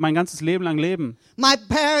mein ganzes Leben lang leben. My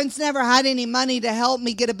parents never had any money to help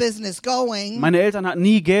me get a business going. Meine Eltern hatten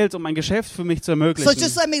nie Geld, um ein Geschäft für mich zu So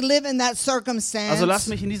just ermöglichen. let me live in that circumstance. Also lass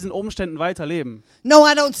mich in diesen Umständen weiterleben. No,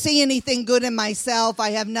 I don't see anything good in myself.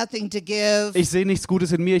 I have nothing to give. Ich sehe nichts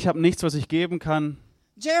Gutes in mir, ich habe nichts, was ich geben kann.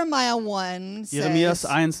 Jeremiah 1 Jeremias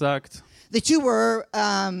says 1 sagt, that you were,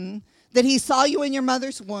 that he saw you in your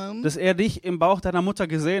mother's womb. dass er dich im Bauch deiner Mutter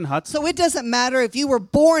gesehen hat. So it doesn't matter if you were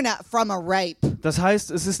born from a rape. Das heißt,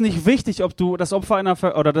 es ist nicht wichtig, ob du das Opfer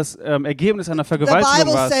oder das Ergebnis einer The Vergewaltigung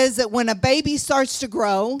Bible warst. says that when a baby starts to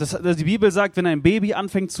grow, Die Bibel sagt, wenn ein Baby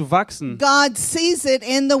anfängt zu wachsen, God sees it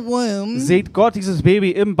in the womb, sieht Gott dieses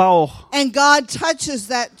Baby im Bauch and God touches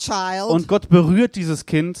that child. und Gott berührt dieses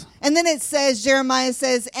Kind. And then it says, Jeremiah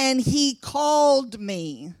says, and he called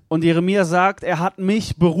me. Und Jeremia sagt, er hat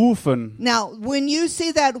mich berufen. Now, when you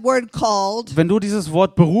see that word called, Wenn du dieses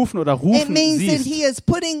Wort berufen oder it rufen means that siehst, he is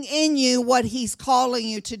putting in you what he's calling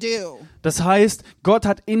you to do. das heißt, Gott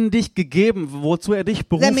hat in dich gegeben, wozu er dich That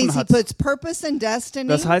berufen means he hat. puts purpose and destiny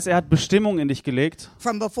Das heißt, er hat Bestimmung in dich gelegt,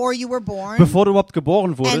 from before you were born, bevor du überhaupt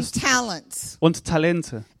geboren and wurdest, talents. und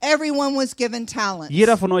Talente. Everyone was given talents.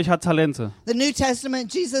 Jeder von euch hat Talente. The New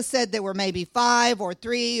Testament, Jesus said there were maybe 5 or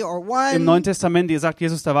 3 or 1, Im Neuen Testament, ihr sagt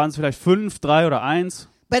Jesus, da waren es vielleicht 5, 3 oder 1.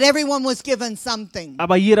 but everyone was given something.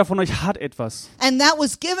 Aber jeder von euch hat etwas. And that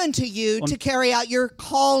was given to you to Und- carry out your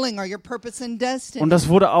calling or your purpose and destiny. Und das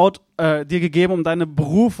wurde dir gegeben, um deine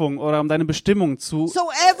Berufung oder um deine Bestimmung zu So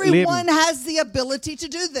everyone leben. has the ability to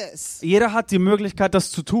do this. Jeder hat die Möglichkeit, das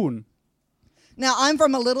zu tun. Now, I'm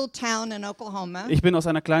from a little town in Oklahoma. Ich bin aus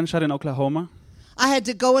einer kleinen Stadt in Oklahoma. I had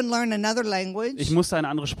to go and learn another language. Ich musste eine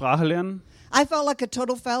andere Sprache lernen. I felt like a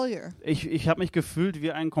total failure. Ich habe mich gefühlt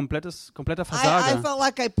wie ein kompletter I Versager. felt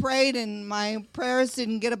like I prayed and my prayers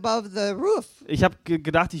didn't get above the roof. Ich habe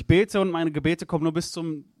gedacht, ich bete und meine Gebete kommen nur bis zur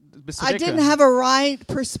I didn't Decke. have a right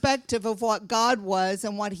perspective of what God was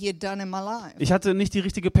and what He had done in my life. Ich hatte nicht die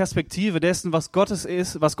richtige Perspektive dessen, was Gott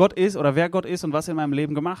ist oder wer Gott ist und was er in meinem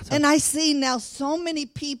Leben gemacht hat. And I see now so many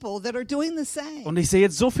people that are doing the same. Und ich sehe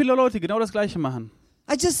jetzt so viele Leute, die genau das Gleiche machen.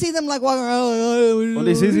 I just see them like walking around. Und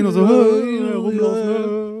ich sehe sie nur so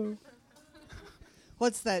rumlaufen.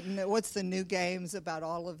 What's the new games about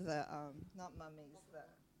all of the not mummies,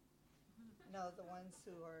 the ones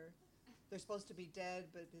who are they're supposed to be dead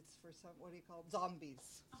but it's for some, what do you call them?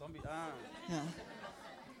 Zombies. Yeah.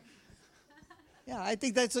 Yeah, I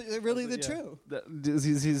think that's really the truth.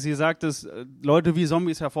 Sie sagt, dass Leute wie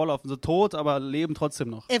Zombies hervorlaufen, so tot, aber leben trotzdem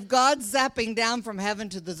noch. If God's zapping down from heaven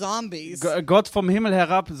to the zombies, Gott vom Himmel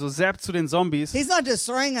herab, so zappt zu den Zombies. He's not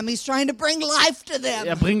destroying them, He's trying to bring life to them.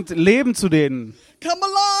 Er bringt Leben zu denen. Come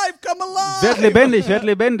alive, come alive. Werd lebendig, werd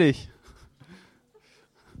lebendig.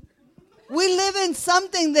 We live in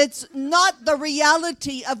something that's not the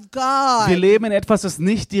reality of God. Wir leben in etwas, das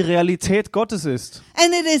nicht die Realität Gottes ist.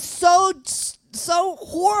 And it is so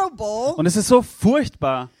horrible Und es ist so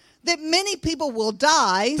furchtbar, that many people will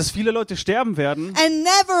die dass viele Leute sterben werden and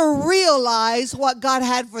never realize what God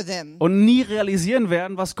had for them. und nie realisieren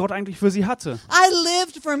werden, was Gott eigentlich für sie hatte. I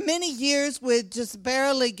lived for many years with just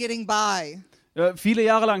barely getting by. Viele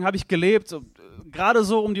Jahre lang habe ich gelebt, gerade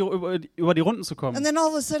so, um über die Runden zu kommen. And then all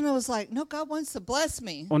of a sudden I was like, no, God wants to bless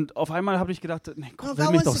me. Und auf einmal habe ich gedacht, nee, No, Gott will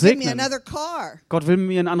God mich wants doch to give me segnen. another car. Gott will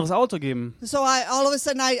mir ein anderes Auto geben. So all of a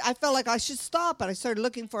sudden I felt like I should stop and I started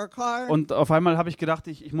looking for a car. Und auf einmal habe ich gedacht,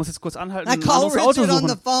 ich muss jetzt kurz anhalten I und ein called anderes Auto Richard on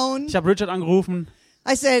the suchen. phone. Ich habe Richard angerufen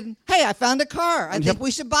I said, hey, I found a car. I Und ich think hab-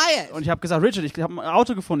 we should buy it. und ich habe gesagt, Richard, ich habe ein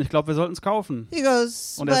Auto gefunden, ich glaube, wir sollten es kaufen. He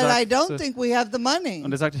goes, Und but er I don't sagte- think we have the money.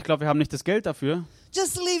 Und er sagt, ich glaube, wir haben nicht das Geld dafür.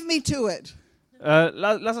 Just leave me to it.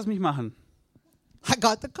 Lass es mich machen. I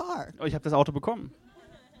got the car. Oh, ich habe das Auto bekommen.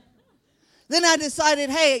 Then I decided,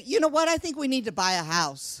 hey, you know what? I think we need to buy a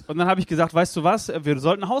house. Und dann habe ich gesagt, weißt du was, wir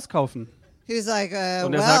sollten ein Haus kaufen. He was like,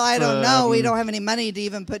 Und well, er sagt, I don't know. We ähm, don't have any money to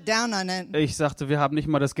even put down on it. Ich sagte, wir haben nicht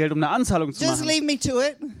mal das Geld, um eine Anzahlung zu Just machen. leave me to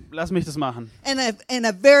it. Lass mich das machen. And in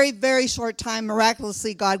a very, very short time,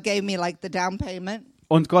 miraculously, God gave me like the down payment.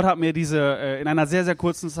 Und Gott hat mir in einer sehr, sehr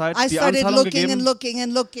kurzen Zeit I die started Anzahlung looking and gegeben. looking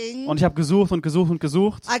and looking. Und ich habe gesucht und gesucht und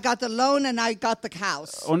gesucht. I got the loan and I got the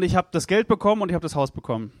house. Und ich habe das Geld bekommen und ich habe das Haus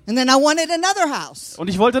bekommen. And then I wanted another house Und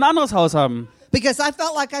ich wollte ein anderes Haus haben, because I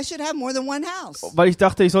felt like I should have more than one house. weil ich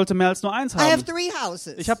dachte, ich sollte mehr als nur eins I have haben. 3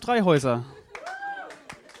 houses. Ich habe 3 Häuser.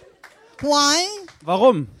 Why?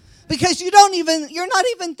 Warum? Because you're not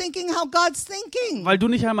even thinking how God's thinking. Weil du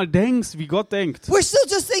nicht einmal denkst, wie Gott denkt. We're still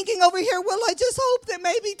just thinking over here, well, I just hope that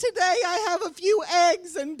maybe today I have a few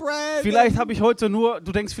eggs and bread. Vielleicht habe ich heute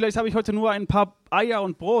nur ein paar Eier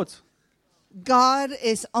und Brot. God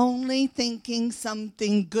is only thinking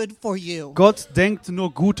something good for you. Gott denkt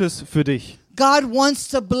nur Gutes für dich. God wants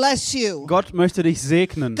to bless you. Gott möchte dich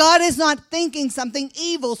segnen. God is not thinking something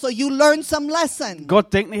evil so you learn some lesson.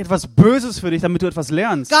 Gott denkt nicht etwas Böses für dich, damit du etwas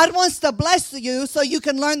lernst. God wants to bless you so you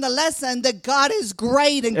can learn the lesson that God is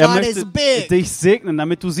great and Er God möchte is big. dich segnen,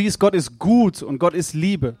 damit du siehst, Gott ist gut und Gott ist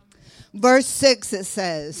Liebe. Verse 6 it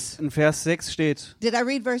says. In Vers 6 steht, Did I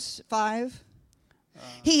read verse 5?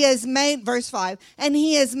 He has made, verse 5, and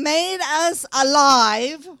he has made us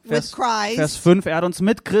alive with Vers Christ, 5, er hat uns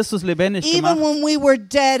mit Christus lebendig even gemacht, when we were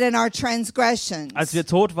dead in our transgressions. als wir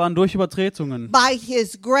tot waren durch Übertretungen. By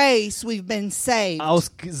his grace we've been saved. Aus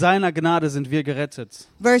seiner Gnade sind wir gerettet.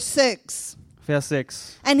 Verse 6. Vers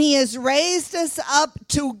 6. And he has raised us up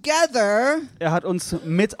together. Er hat uns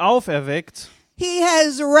mit auferweckt. He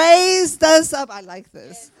has raised us up. I like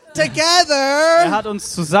this. Er Together hat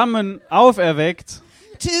uns zusammen auferweckt,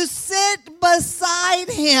 to sit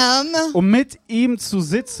beside him um mit ihm zu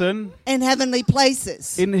sitzen in heavenly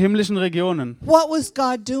places. in himmlischen Regionen. What was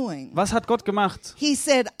God doing? Was hat Gott gemacht? He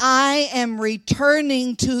said, I am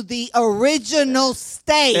returning to the original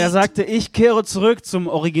state Er sagte, ich kehre zurück zum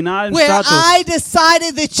originalen where Status, I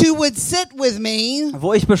decided that you would sit with me.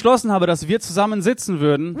 wo ich beschlossen habe, dass wir zusammen sitzen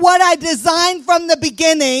würden, What I designed from the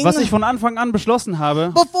beginning was ich von Anfang an beschlossen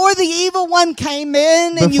habe, before the evil one came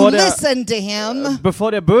in and you Bevor der- listened to him.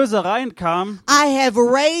 bevor der Böse reinkam. I have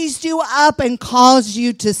raised you up and caused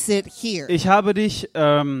you to sit here. Ich habe dich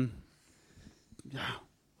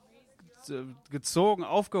gezogen,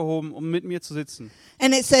 aufgehoben, um mit mir zu sitzen.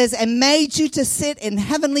 And it says, and made you to sit in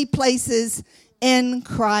heavenly places in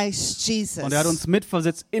Christ Jesus. Und er hat uns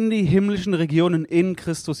mitversetzt in die himmlischen Regionen in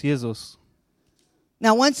Christus Jesus.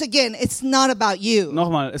 Now, once again, it's not about you.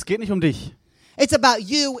 Nochmal, es geht nicht um dich. It's about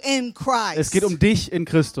you in Christ. Es geht um dich in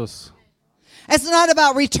Christus. It's not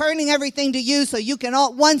about returning everything to you so you can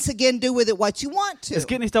once again do with it what you want to. Es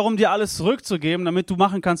geht nicht darum, dir alles zurückzugeben, damit du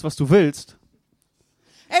machen kannst, was du willst.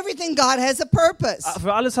 Everything God has a purpose.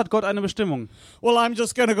 Für alles hat Gott eine Bestimmung. Well, I'm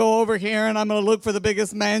just going to go over here and I'm going to look for the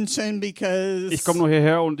biggest mansion because Ich komme nur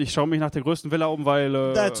hierher und ich schaue mich nach der größten Villa um,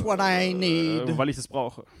 weil that's what I need. weil ich es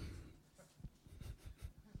brauche.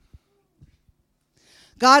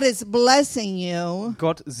 God is blessing you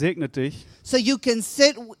Gott segnet dich, so you can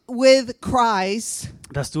sit with Christ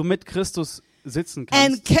dass du mit Christus sitzen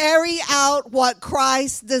and kannst carry out what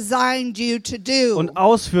Christ designed you to do. und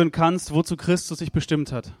ausführen kannst, wozu Christus dich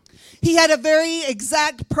bestimmt hat. He had a very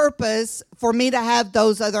exact purpose for me to have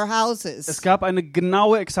those other houses. Es gab eine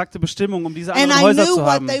genaue, exakte Bestimmung, um diese And anderen I Häuser knew zu what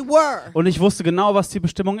haben. they were. Und ich wusste genau, was die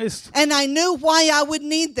Bestimmung ist. And I knew why I would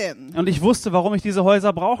need them. Und ich wusste, warum ich diese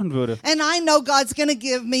Häuser brauchen würde. And I know God's going to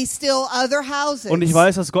give me still other houses. Und ich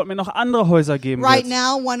weiß, dass Gott mir noch andere Häuser geben Right wird.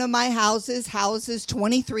 now, one of my houses houses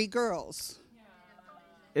 23 girls.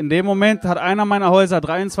 In dem Moment hat einer meiner Häuser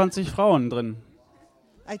 23 Frauen drin.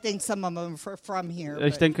 I think some of them are from here.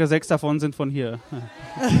 Ich denke, 6 davon sind von hier.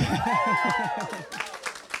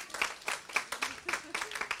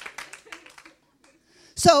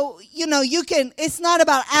 So, it's not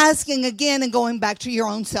about asking again and going back to your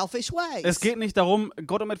own selfish ways. Es geht nicht darum,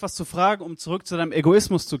 Gott um etwas zu fragen, um zurück zu deinem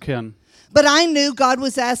Egoismus zu kehren. But I knew God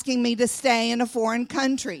was asking me to stay in a foreign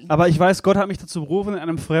country. Aber ich weiß, Gott hat mich dazu berufen, in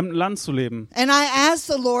einem fremden Land zu leben. And I asked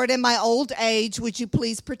the Lord in my old age, would you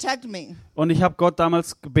please protect me? Und ich habe Gott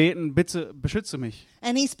damals gebeten, bitte beschütze mich.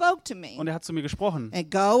 And he spoke to me. Und er hat zu mir gesprochen. And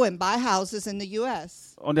go and buy houses in the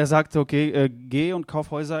U.S. Und er sagte, okay, geh und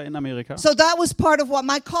kauf Häuser in Amerika. So that was part of what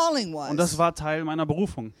my calling Und das was. war Teil meiner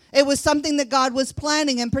Berufung. It was something that God was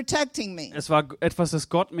planning and protecting me. Es war etwas, das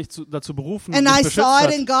Gott mich dazu berufen und And mich I beschützt saw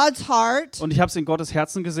it in hat. God's heart. Und ich habe es in Gottes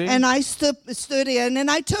Herzen gesehen. And I stood in and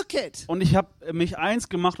I took it. Und ich habe mich eins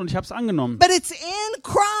gemacht und ich habe es angenommen. But it's in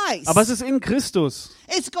Christ. Aber es ist in Christus.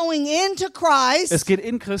 It's going into Christ. Es geht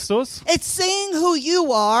in Christus, It's seeing who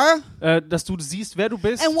you are dass du siehst, wer du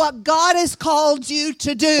bist and what God has called you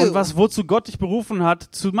to und do. wozu Gott dich berufen hat,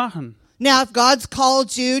 zu machen. Now, if God's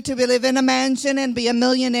called you to live in a mansion and be a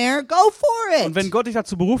millionaire, go for Und wenn it. Gott dich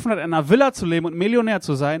dazu berufen hat, in einer Villa zu leben und Millionär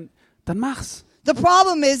zu sein, dann mach's. The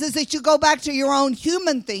problem is that you go back to your own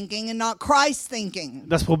human thinking and not Christ thinking.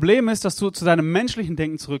 Das Problem ist, dass du zu deinem menschlichen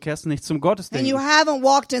Denken zurückkehrst und nicht zum And you Gottesdenken. haven't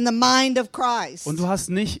walked in the mind of Christ. Und du hast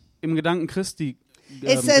nicht im Gedanken Christi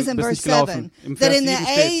It says in bist verse nicht gelaufen. 7, Im that Vers in the 7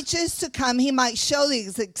 steht, ages to come he might show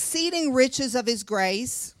the exceeding riches of his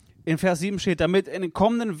grace in Vers 7 steht, damit in den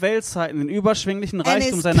kommenden Weltzeiten den überschwänglichen and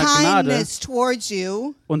Reichtum his seiner Gnade kindness towards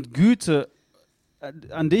you und Güte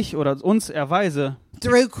an dich oder uns erweise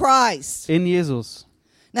through Christ. in Jesus.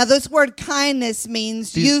 Now this word kindness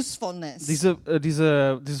means Dies- usefulness.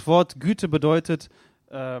 Dieses Wort Güte bedeutet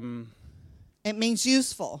It means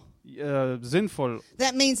useful. sinnvoll.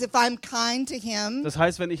 That means if I'm kind to him, Das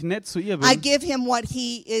heißt, wenn ich nett zu ihr I bin, give him what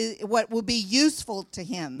will be useful to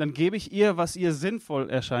him. dann gebe ich ihr, was ihr sinnvoll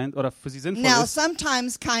erscheint oder für sie sinnvoll Now, ist.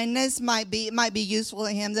 sometimes kindness might be useful to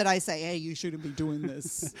him that I say, hey, you shouldn't be doing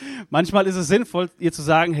this. Manchmal ist es sinnvoll, ihr zu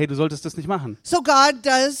sagen, hey, du solltest das nicht machen. So God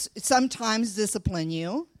does sometimes discipline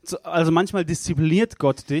you, Also manchmal diszipliniert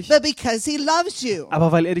Gott dich, but because he loves you,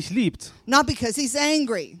 aber weil er dich liebt. not because he's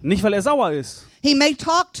angry. Nicht, weil er sauer ist. He may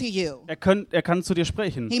talk to you. Er kann zu dir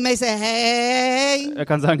sprechen. He may say, hey, Er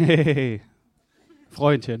kann sagen, hey,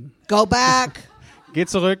 Freundchen, go back, geh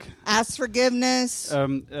zurück, ask forgiveness,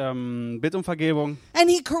 bitte um Vergebung. and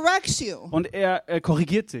he corrects you Und er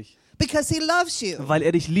korrigiert dich, because he loves you. weil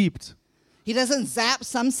er dich liebt. He doesn't zap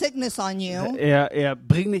some sickness on you. Er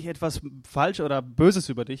bringt nicht etwas falsch oder Böses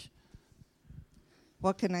über dich.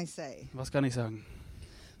 What can I say? Was kann ich sagen?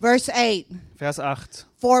 Verse 8. Vers 8.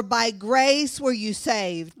 For by grace were you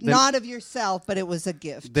saved, Denn- not of yourself, but it was a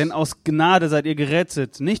gift. Denn aus Gnade seid ihr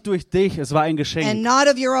gerettet, nicht durch dich, es war ein And Geschenk. not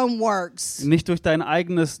of your own works, Nicht durch deine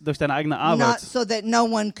eigene not Arbeit. so that no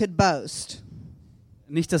one could boast.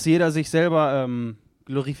 Nicht, dass jeder sich selber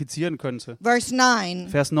glorifizieren könnte. Verse 9.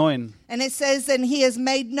 Vers 9. And it says, and he has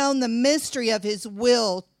made known the mystery of his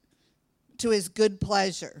will to his good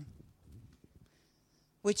pleasure,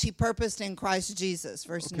 which he purposed in Christ Jesus.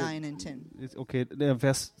 Verse Okay. 9 and 10. Okay, der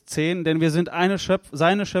Vers 10. Denn wir sind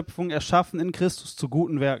seine Schöpfung erschaffen in Christus zu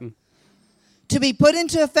guten Werken. To be put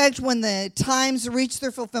into effect when the times reach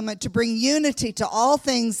their fulfillment, to bring unity to all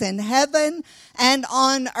things in heaven and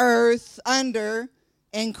on earth under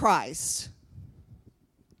in Christ.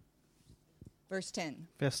 Verse 10.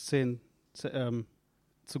 Vers 10.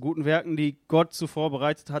 Zu guten Werken, die Gott zuvor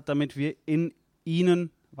bereitet hat, damit wir in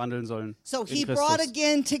ihnen wandeln sollen. So he In brought Christus.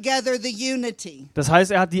 again together the unity. Das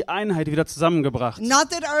heißt, er hat die Einheit wieder zusammengebracht. Not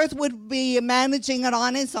that earth would be managing it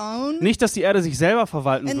on its own, Nicht, dass die Erde sich selber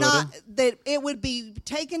verwalten and würde, not that it would be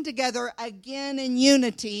taken together again in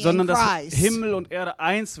unity in sondern dass Christ. Himmel und Erde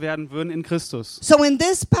eins werden würden in Christus. So in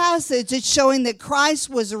this passage, it's showing that Christ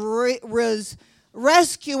was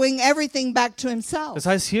rescuing everything back to himself. Das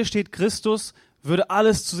heißt, hier steht, Christus würde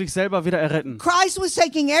alles zu sich selber wieder erretten. Christ was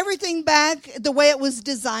taking everything back the way it was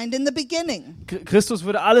designed in the beginning. Christus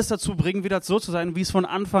würde alles dazu bringen, wieder so zu sein, wie es von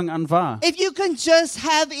Anfang an war. If you can just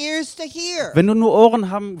have ears to hear. Wenn du nur Ohren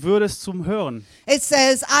haben würdest zum Hören. It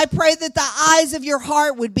says, I pray that the eyes of your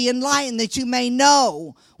heart would be enlightened, that you may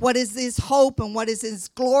know what is his hope and what is his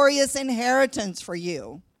glorious inheritance for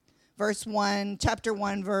you. Chapter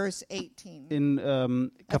 1, verse 18.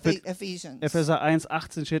 In Kapitel Ephesians. Epheser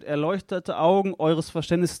 1,18 steht, erleuchtete Augen eures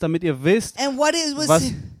Verständnisses, damit ihr wisst, And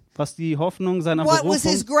was die Hoffnung seiner what was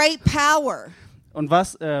his Berufung great power? und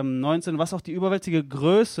was 19, was auch die überwältige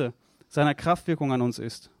Größe seiner Kraftwirkung an uns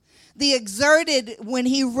ist. The exerted when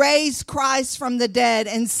he raised Christ from the dead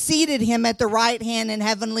and seated him at the right hand in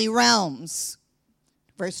heavenly realms.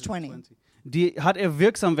 Verse 20. Die hat er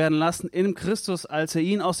wirksam werden lassen in Christus, als er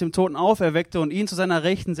ihn aus dem Toten auferweckte und ihn zu seiner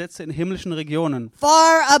Rechten setzte in himmlischen Regionen.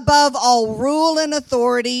 Far above all rule and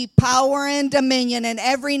authority, power and dominion, and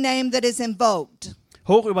every name that is invoked.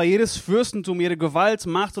 Hoch über jedes Fürstentum, jede Gewalt,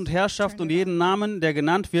 Macht und Herrschaft und jeden Namen, der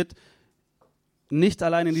genannt wird, nicht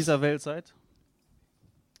allein in dieser Welt seid.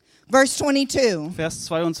 Verse 22. Vers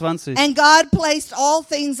 22. And God placed all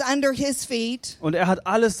things under his feet Und er hat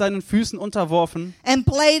alles seinen Füßen unterworfen and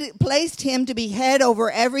placed him to be head over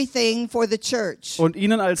everything for the church, und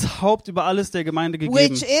ihnen als Haupt über alles der Gemeinde gegeben,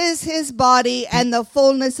 which is his body and the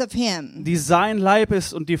fullness of him. die sein Leib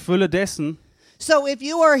ist und die Fülle dessen. So if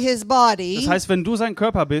you are his body, Das heißt, wenn du sein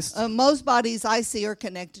Körper bist, most bodies I see are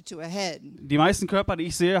connected to a head. die meisten Körper, die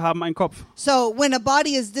ich sehe, haben einen Kopf. So when a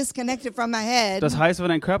body is disconnected from a head, Das heißt, wenn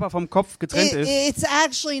ein Körper vom Kopf getrennt ist, it's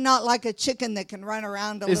actually not like a chicken that can run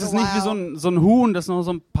around a ist es little nicht wie while. so ein Huhn, das noch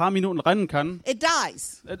so ein paar Minuten rennen kann. It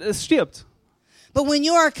dies. Es stirbt. But when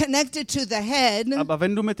you are connected to the head, Aber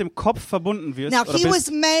wenn du mit dem Kopf verbunden wirst now oder he bist, was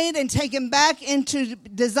made and taken back into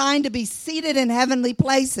designed to be seated in heavenly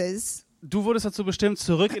places, du wurdest dazu bestimmt,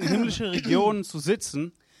 zurück in himmlische Regionen zu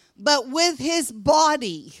sitzen, but with his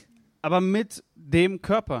body. aber mit dem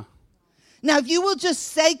Körper. Now if you will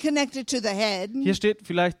just stay connected to the head, Hier steht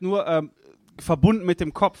vielleicht nur verbunden mit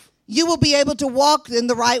dem Kopf. you will be able to walk in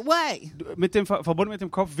the right way. Verbunden mit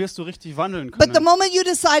dem Kopf wirst du richtig wandeln But the können. moment you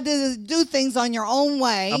decide to do things on your own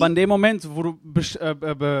way, Aber in dem Moment, wo du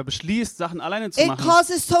beschließt, Sachen alleine zu it machen,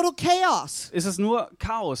 causes total chaos. ist es nur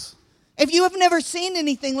Chaos. If you have never seen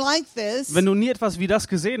anything like this, Wenn du nie etwas wie das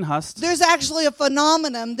gesehen hast, there's actually a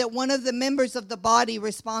phenomenon that one of the members of the body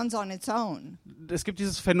responds on its own. es gibt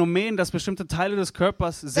dieses Phänomen, dass bestimmte Teile des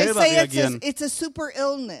Körpers They selber say reagieren. it's a super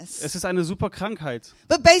illness. Es ist eine super Krankheit.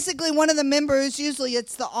 But basically one of the members, usually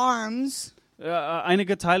it's the arms,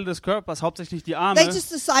 Einige Teile des Körpers, hauptsächlich die they Arme,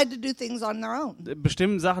 just decide to do things on their own.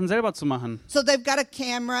 bestimmen Sachen selber zu machen. So they've got a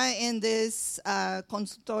camera in this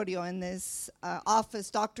consultorio, in this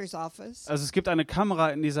office, doctor's office. Also es gibt eine Kamera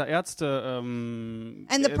in dieser And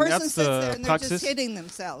the person sits there and they're just Ärztepraxis hitting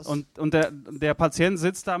themselves. und der Patient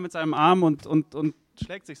sitzt da mit seinem Arm und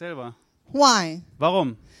schlägt sich selber. Why?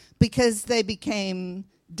 Warum? Because they became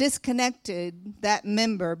disconnected, that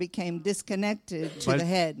member became disconnected to the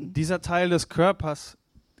head. Weil dieser Teil des Körpers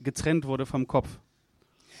getrennt wurde vom Kopf.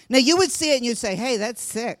 Now you would see it and you'd say, hey, that's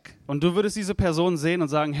sick. Und du würdest diese Person sehen und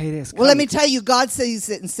sagen, hey, der ist Well, let me krank. tell you, God sees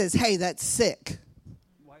it and says, hey, that's sick.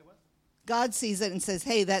 God sees it and says,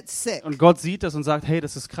 hey, that's sick. Und Gott sieht das und sagt, hey,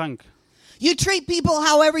 das ist krank. You treat people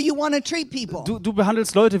however you want to treat people. Du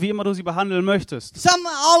behandelst Leute, wie immer du sie behandeln möchtest.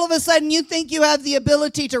 All of a sudden you think you have the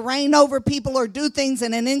ability to reign over people or do things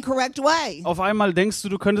in an incorrect way. Auf einmal denkst du,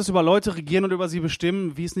 du könntest über Leute regieren und über sie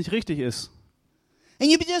bestimmen, wie es nicht richtig ist. And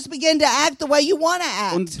you just begin to act the way you want to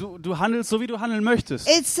act. Und du handelst so, wie du handeln möchtest.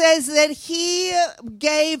 It says that he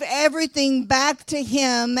gave everything back to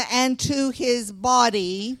him and to his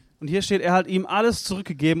body, Und hier steht, er hat ihm alles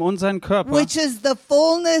zurückgegeben und seinen Körper, which is the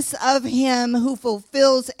fullness of him who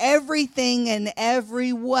fulfills everything in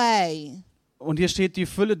every way. und hier steht die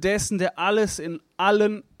Fülle dessen, der alles in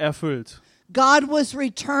allen erfüllt. God was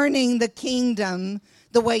returning the kingdom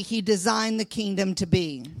the way he designed the kingdom to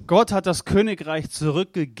be. Gott hat das Königreich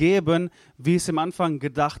zurückgegeben, wie es im Anfang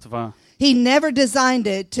gedacht war. He never designed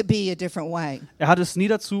it to be a different way. Er hat es nie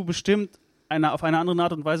dazu bestimmt, auf eine andere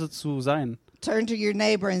Art und Weise zu sein. Turn to your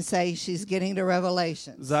neighbor and say, she's getting to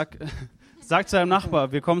Revelation. Sag zu deinem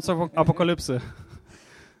Nachbar, wir kommen zur Apokalypse.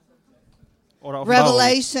 Oder Offenbarung.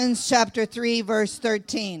 Revelations chapter 3, verse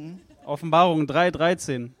 13. Offenbarung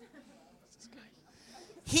 3,13.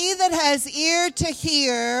 He that has ear to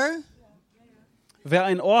hear, Wer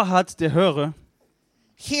ein Ohr hat, der höre,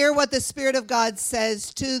 hear what the Spirit of God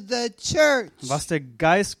says to the church. was der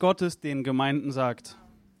Geist Gottes den Gemeinden sagt.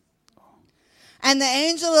 And the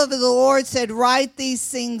angel of the Lord said, write these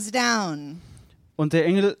things down. Und der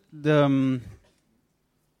Engel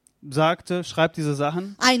sagte, schreib diese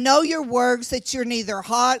Sachen. I know your works, that you're neither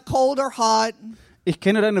hot, cold or hot. Ich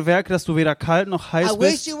kenne deine Werke, dass du weder kalt noch I heiß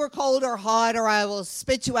wish bist. you were cold or hot, or I will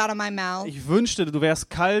spit you out of my mouth. Ich wünschte, du wärst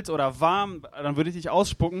kalt oder warm, dann würde ich dich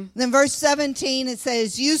ausspucken. Then verse 17, it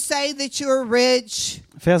says, you say that you are rich,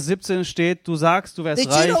 Vers 17 steht, du sagst, du wärst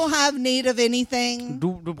that you reich. don't have need of anything,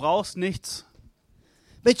 Du brauchst nichts,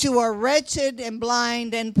 but you are wretched and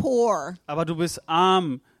blind and poor. aber du bist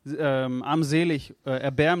arm, armselig,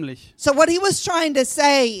 erbärmlich. So what he was trying to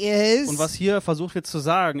say Und is, was hier versucht wird zu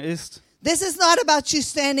sagen ist, this is not about you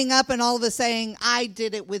standing up and all of us saying, I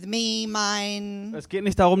did it with me, mine. es geht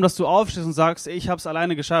nicht darum, dass du aufstehst und sagst, ich habe es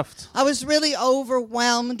alleine geschafft. I was really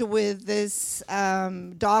overwhelmed with this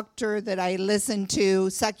doctor that I listened to,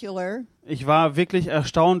 secular, Ich war wirklich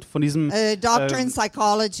erstaunt von diesem a doctor in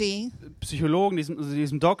psychology Psychologen,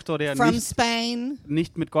 diesem Doktor, der from Spain.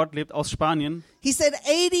 nicht mit Gott lebt, aus Spanien. He said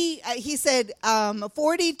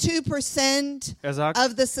 42% Er sagt,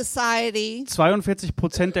 of the society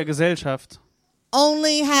 42% der Gesellschaft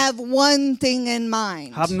only have one thing in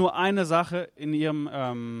mind, haben nur eine Sache in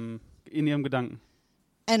ihrem Gedanken.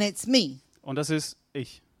 and it's me, Und das ist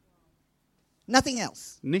ich. nothing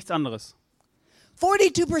else. Nichts anderes.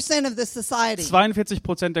 42% of the society.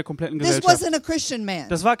 42% der kompletten This Gesellschaft. wasn't a Christian man.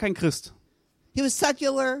 Das war kein Christ. He was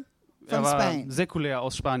secular Er from war Spain. säkulär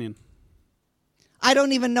aus Spanien. I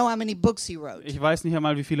don't even know how many books he wrote. Ich weiß nicht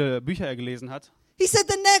einmal, wie viele Bücher er gelesen hat. He said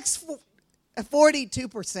the next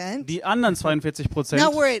 42%. Die anderen 42%,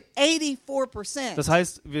 Now we're at 84%. das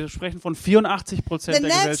heißt, wir sprechen von 84% The der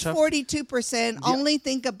next Gesellschaft. 42% only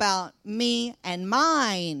think about me and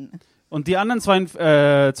mine. Und die anderen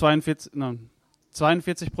 42% Only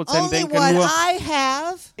denken what nur, I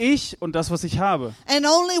have, ich und das, was ich habe. and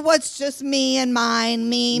only what's just me and mine,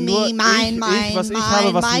 Nur me, mine, ich, mine, was ich mine,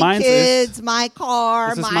 habe, was my meins kids, my car,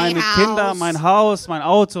 Das ist my meine house. Kinder, mein Haus, mein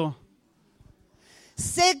Auto.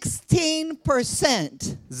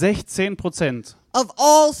 16% 16% of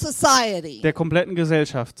all society der kompletten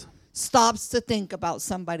Gesellschaft stops to think about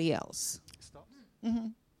somebody else.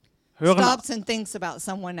 hören, Stops and thinks about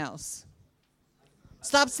someone else.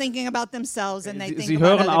 Stops thinking about themselves and they think sie about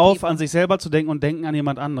hören other auf, people. an sich selber zu denken und denken an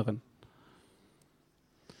jemand anderen.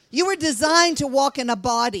 You were designed to walk in a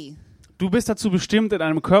body. Du bist dazu bestimmt, in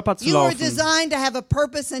einem Körper zu You were laufen, designed to have a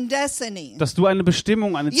purpose and destiny. dass du eine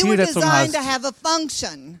Bestimmung, eine You were Zielsetzung designed hast. to have a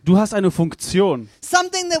function. Du hast eine Funktion,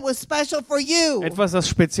 Something that was special for you. etwas, das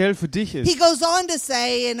speziell für dich He ist. goes on to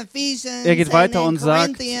say in Ephesians Er geht weiter and und in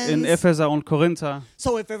sagt Corinthians, in Epheser und Korinther,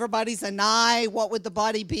 so if everybody's an eye, what would the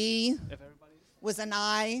body be? Was an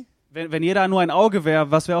eye? wenn jeder nur ein Auge wäre,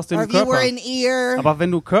 was wäre aus Or dem if you were Körper? an ear, Aber wenn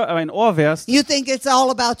du ein Ohr wärst, you think it's all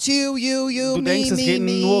about you, du me, denkst, es me, geht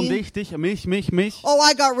nur um me. dich, mich. Oh,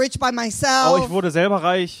 I got rich by Oh, ich myself. wurde selber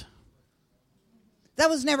reich. That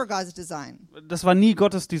was never God's design. Das war nie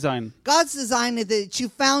Gottes Design. God's design is that you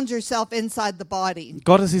found yourself inside the body.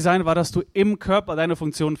 Gottes Design war, dass du im Körper deine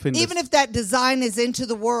Funktion findest. Even if that design is into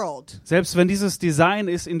the world. Selbst wenn dieses Design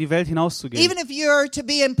ist, in die Welt hinauszugehen. Even if you're to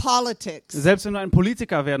be in politics. Selbst wenn du ein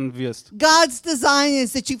Politiker werden wirst. God's design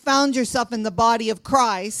is that you found yourself in the body of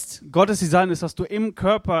Christ. Gottes Design ist, dass du im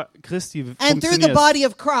Körper Christi And through the funktionierst. body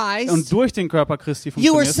of Christ, Und durch den Körper Christi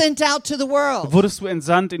you were funktionierst, sent out to the world. wurdest du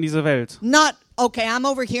entsandt in diese Welt. Not, okay, I'm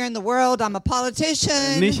over here in the world, I'm a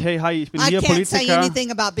politician. Nicht, hey, hi, ich bin I hier can't say Politiker.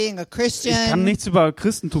 anything about being a Ich kann Christian. nichts über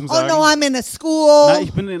Christentum Oh sagen. no, I'm in a school. Na,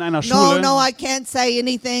 ich bin in einer No, Schule. no, I can't say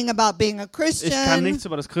anything about being a Ich kann Christian. nichts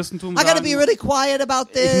über das Christentum I gotta be sagen. really quiet about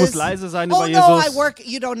Ich muss this. leise sein Oh über no, I Jesus. work,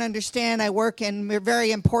 you don't understand, I work in a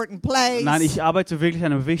very important place. Nein, ich arbeite wirklich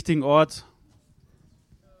an einem wichtigen Ort.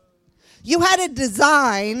 You had a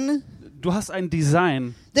design Du hast ein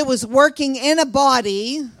Design, that was working in a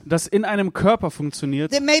body das in einem Körper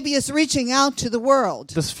funktioniert, that maybe is reaching out to the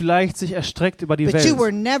world. das vielleicht sich erstreckt über die But you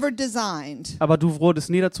were Welt. never designed Aber du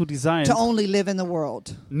wurdest nie dazu designt, to only live in the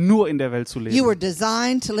world. nur in der Welt zu You leben. were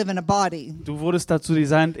designed to live in a body. Du wurdest dazu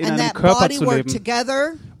designt, in And einem that Körper body zu worked leben.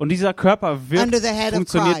 together. Und dieser Körper Under the head of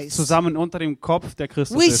funktioniert Christ. zusammen unter dem Kopf, der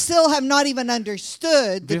Christus We ist. still have not even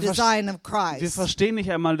understood the Wir ver- design of Wir Christ. verstehen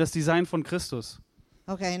nicht einmal das Design von Christus.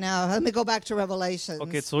 Okay, now let me go back to Revelations.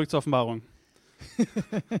 Okay, zurück zur Offenbarung.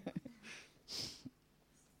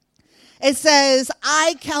 It says,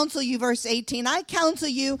 I counsel you, verse 18, I counsel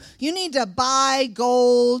you, you need to buy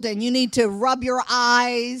gold and you need to rub your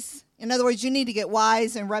eyes. In other words, you need to get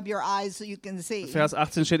wise and rub your eyes so you can see. Vers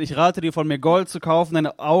 18 steht, ich rate dir, von mir Gold zu kaufen,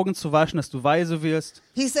 deine Augen zu waschen, dass du weise wirst.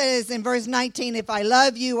 He says in verse 19, if I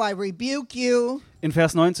love you, I rebuke you In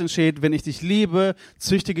Vers 19 steht, wenn ich dich liebe,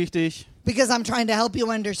 züchtige ich dich, because I'm trying to help you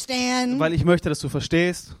understand. weil ich möchte, dass du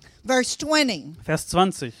verstehst. Verse 20, Vers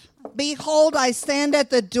 20, Behold, I stand at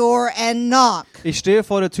the door and knock. Ich stehe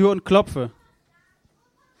vor der Tür und klopfe.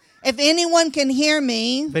 If anyone can hear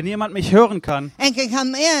me Wenn jemand mich hören kann and can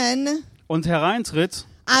come in, und hereintritt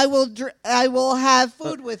I will have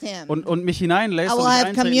food with him. und mich hineinlässt I und will ich have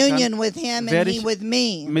eintreten communion kann, with him and werde he ich with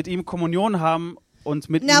me. mit ihm Kommunion haben und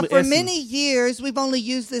mit Now, ihm for essen. many years, we've only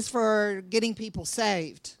used this for getting people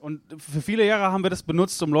saved. Und für viele Jahre haben wir das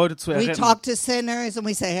benutzt, um Leute zu We erretten. talk to sinners and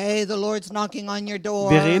we say, hey, the Lord's knocking on your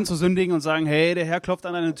door. Wir reden zu Sündigen und sagen, hey, der Herr klopft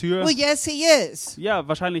an deine Tür. Well, yes, he is. Ja,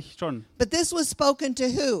 wahrscheinlich schon. But this was spoken to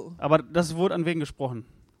who? Aber das wurde an wen gesprochen?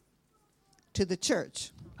 To the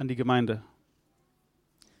church. An die Gemeinde.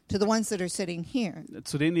 To the ones that are sitting here.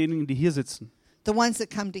 Zu denjenigen, die hier sitzen. The ones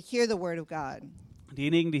that come to hear the word of God.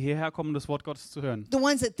 Diejenigen, die hierher kommen, das Wort Gottes zu hören. The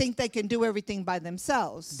ones that think they can do everything by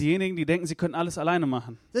themselves. Diejenigen, die denken, sie können alles alleine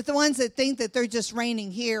machen. The ones that think that they're just reigning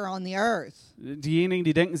here on the earth. Diejenigen,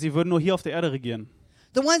 die denken, sie würden nur hier auf der Erde regieren.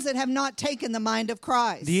 The ones that have not taken the mind of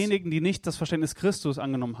Christ. Diejenigen, die nicht das Verständnis Christus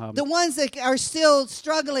angenommen haben. The ones that are still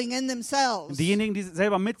struggling in themselves. Diejenigen, die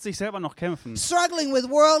selber mit sich selber noch kämpfen. Struggling with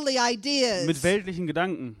worldly ideas. Mit weltlichen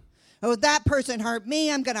Gedanken. Oh, that person hurt me,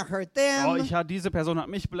 I'm going to hurt them. Diese Person hat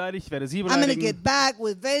mich beleidigt, ich werde sie I'm going to beleidigen. get back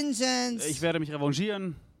with vengeance. Ich werde mich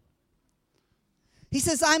revanchieren. He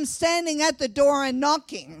says, I'm standing at the door and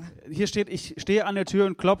knocking. Hier steht, ich stehe an der Tür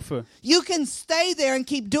und klopfe. You can stay there and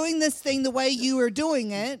keep doing this thing the way you are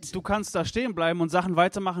doing it. Du kannst da stehen bleiben und Sachen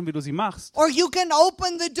weitermachen, wie du sie machst. Or you can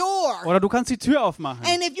open the door. Oder du kannst die Tür aufmachen.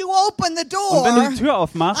 And if you open the Und wenn du die door, Tür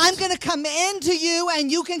aufmachst, I'm going to come into you and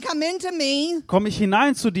you can come into me. komme ich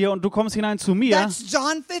hinein zu dir und du kommst hinein zu mir. That's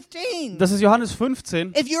John 15. Das ist Johannes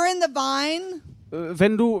 15. If you're in the vine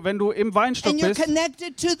Wenn du im Weinstock and you're bist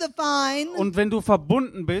connected to the vine, und wenn du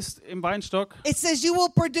verbunden bist im Weinstock, it says you will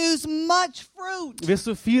produce much fruit. wirst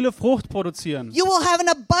du viele Frucht produzieren. You will have an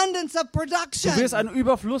abundance of production. Du wirst einen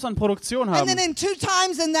Überfluss an Produktion And haben. then in 2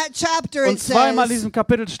 times in that chapter Und it zweimal in says, diesem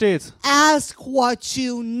Kapitel steht, ask what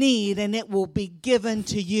you need and it will be given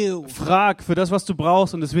to you. frag für das, was du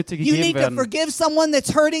brauchst und es wird dir You gegeben need to werden. forgive someone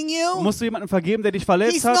that's hurting you. Musst du jemandem vergeben, der dich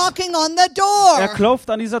verletzt He's hat? knocking on the Er door. klopft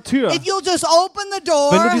an dieser Tür. If you'll just open the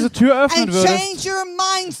door Wenn du diese Tür öffnen and würdest change your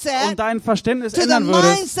mindset und dein Verständnis to the ändern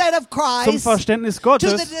würdest mindset of zum Christ, Verständnis to the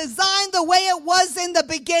Gottes, design the way it was in the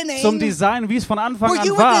beginning, zum Design, wie es von Anfang where an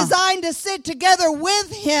you were war. designed to sit together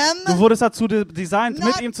with Him, Du wurdest dazu designt, mit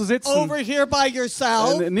not ihm zu sitzen. over here by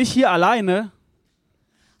yourself. Nicht hier alleine.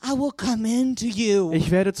 I will come into you. Ich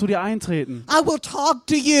werde zu dir eintreten. I will talk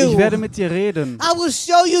to you. Ich werde mit dir reden. I will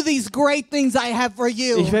show you these great things I have for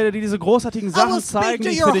you. Ich werde dir diese großartigen I will Sachen speak zeigen, to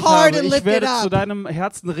die ich your für dich heart habe. and Ich lift werde it up. zu deinem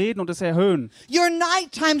Herzen reden und es erhöhen. Your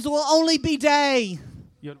night times will only be day.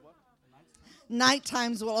 Night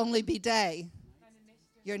times will only be day.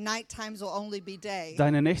 Your night times will only be day.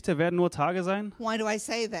 Deine Nächte werden nur Tage sein? Why do I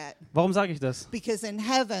say that? Warum sage ich das? Because in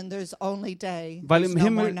heaven there's only day. Weil There's im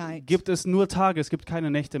no more Himmel night. gibt es nur Tage, es gibt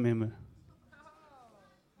keine Nächte im Himmel.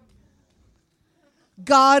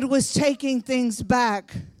 God was taking things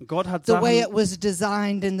back Gott hat the way Sachen it was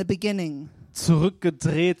designed in the beginning.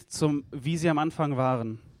 zurückgedreht, wie sie am Anfang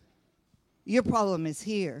waren. Your problem is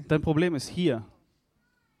here. Dein Problem ist hier.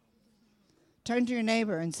 Turn to your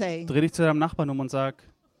neighbor and say, Dreh dich zu deinem Nachbarn um und sag,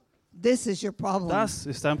 this is your problem. das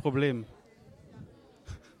ist dein Problem.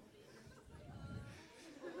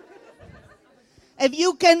 If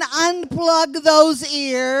you can unplug those Und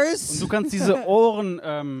ears, du kannst diese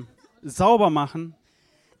Ohren sauber machen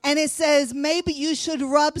and it says maybe you should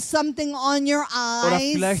rub something on your oder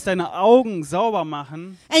eyes, vielleicht deine Augen sauber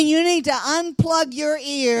machen and you need to unplug your und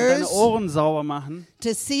ears deine Ohren sauber machen,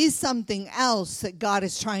 to see something else that God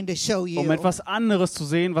is trying to show you. etwas anderes zu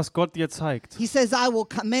sehen, was Gott dir zeigt. He says, I will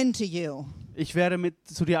come into you, Ich werde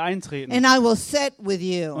zu dir eintreten and I will sit with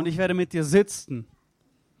you. und ich werde mit dir sitzen.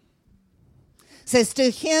 Says, to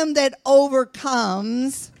him that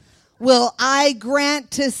overcomes will I grant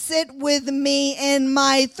to sit with me in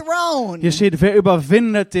my throne, Hier steht, wer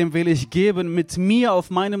überwindet, dem will ich geben, mit mir auf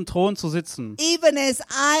meinem Thron zu sitzen. even as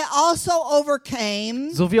I also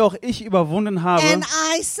overcame, So wie auch ich überwunden habe and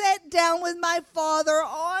I sat down with my Father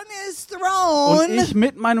on his und throne. ich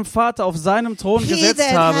mit meinem Vater auf seinem Thron He gesetzt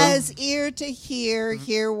that habe. has ear to hear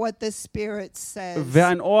what the Spirit says. Wer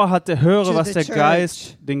ein Ohr hat, der höre, To was the der church.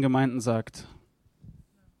 Geist den Gemeinden sagt.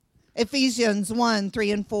 Ephesians 1,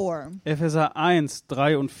 3 and 4. Epheser 1,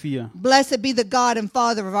 3 und 4. Blessed be the God and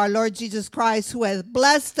Father of our Lord Jesus Christ, who has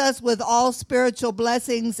blessed us with all spiritual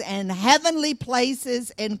blessings and heavenly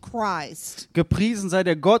places in Christ. Gepriesen sei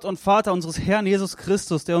der Gott und Vater unseres Herrn Jesus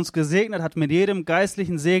Christus, der uns gesegnet hat mit jedem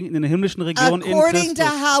geistlichen Segen in den himmlischen Regionen in According to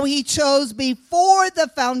Christus. how he chose before the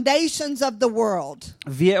foundations of the world,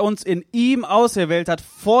 Wie er uns in ihm auserwählt hat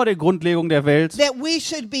vor der Grundlegung der Welt, that we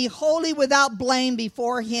should be holy without blame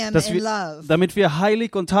before him dass in wir, love. damit wir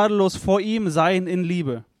heilig und tadellos vor ihm seien in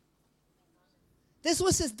Liebe. This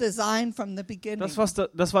was his design from the beginning. Das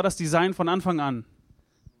war das Design von Anfang an.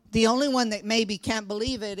 The only one that maybe can't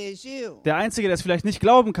believe it is you. Der Einzige, der es vielleicht nicht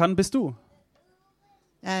glauben kann, bist du.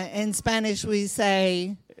 In Spanish we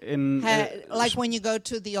say, In like when you go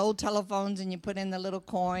to the old telephones and you put in the little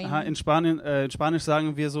coin. in Spanisch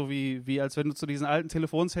sagen wir so, wie als wenn du zu diesen alten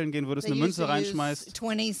Telefonzellen gehen würdest, They eine used Münze to use reinschmeißt.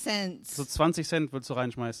 20 cents. So 20 Cent würdest du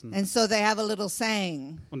reinschmeißen. And so they have a little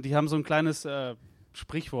saying. Und die haben so ein kleines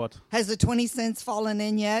Sprichwort. Has the 20 cents fallen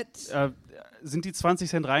in yet? Sind die 20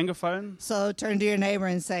 Cent reingefallen? So turn to your neighbor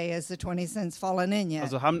and say, has the 20 cents fallen in yet?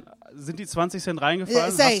 Also sind die 20 Cent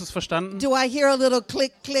reingefallen? Say, Hast du es verstanden? do I hear a little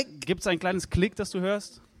click, click? Gibt es ein kleines Klick, das du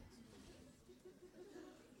hörst?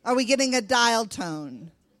 Are we getting a dial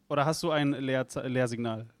tone? Oder hast du ein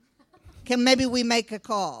Leersignal? Maybe we make a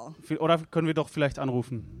call? Oder können wir doch vielleicht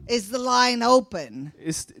anrufen? Is the line open?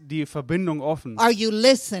 Ist die Verbindung offen? Are you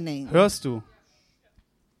listening? Hörst du?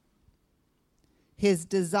 His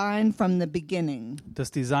design from the beginning. Das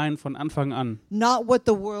Design von Anfang an. Not what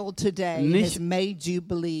the world today Nicht- has made you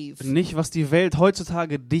believe. Nicht, was die Welt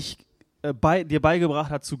heutzutage dir beigebracht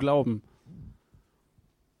hat zu glauben.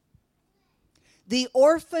 The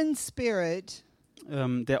orphan spirit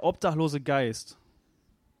Der obdachlose Geist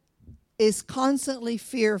is constantly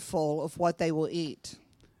fearful of what they will eat.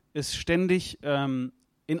 ist ständig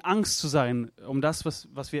in Angst zu sein um das,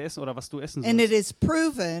 was wir essen oder was du essen And it sollst. is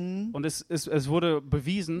proven Und es wurde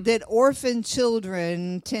bewiesen, that orphan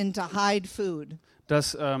children tend to hide food.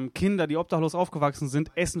 dass Kinder, die obdachlos aufgewachsen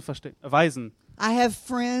sind, Waisen, I have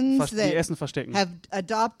friends die that Essen verstecken. have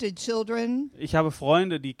adopted children, Ich habe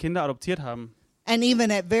Freunde, die Kinder adoptiert haben. and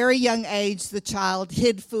even at very young age, the child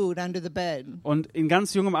hid food under the bed. Und in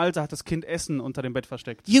ganz jungem Alter hat das Kind Essen unter dem Bett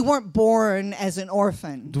versteckt. You weren't born as an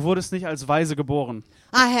orphan. Du wurdest nicht als Waise geboren.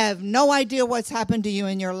 I have no idea what's happened to you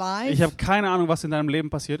in your Ich life, habe keine Ahnung, was in deinem Leben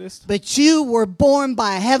passiert ist. but you were born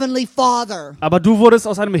by a heavenly Father. Aber du wurdest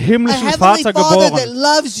aus einem A himmlischen heavenly Vater Father that geboren.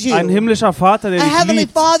 loves you. Ein himmlischer Vater, der A dich heavenly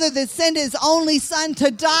liebt. Father that sent his only son to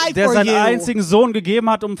die Der for seinen you. einzigen Sohn gegeben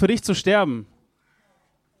hat, um für dich zu sterben.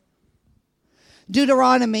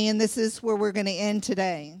 Deuteronomy, and this is where we're going to end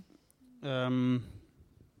today. 3.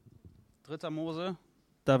 Mose,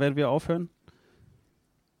 da werden wir aufhören.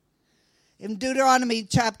 In Deuteronomy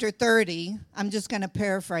chapter 30, I'm just going to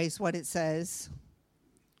paraphrase what it says.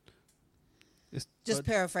 Just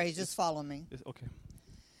paraphrase, just follow me. Okay.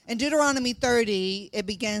 In Deuteronomy 30, it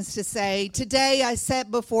begins to say, "Today I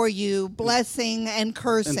set before you blessing and In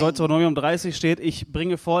cursing." Deuteronomium 30 steht, ich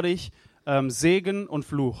bringe vor dich Segen und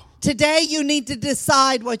Fluch. Today you need to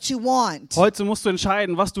decide what you want. Heute musst du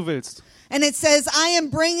entscheiden, was du willst. And it says, "I am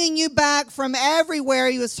bringing you back from everywhere."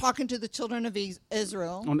 He was talking to the children of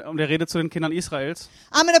Israel. Und er redet zu den Kindern Israels.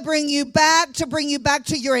 I'm going to bring you back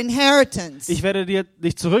to your inheritance. Ich werde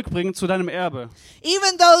dich zurückbringen zu deinem Erbe.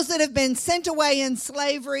 Even those that have been sent away in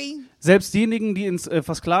slavery, Selbst diejenigen, die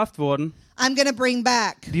versklavt wurden, I'm going to bring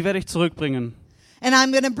back. die werde ich zurückbringen. And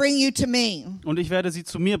I'm going to bring you to me. Und ich werde sie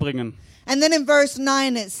zu mir bringen. And then in verse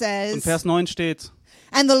 9 it Und says, Vers 9 steht,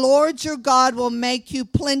 "And the Lord your God will make you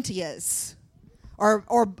plenteous or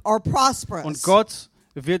prosperous. und Gott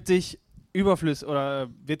wird dir Überfluss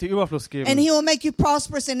geben. And he will make you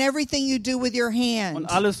prosperous in everything you do with your hand. Und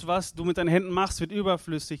alles, was du mit deinen Händen machst, wird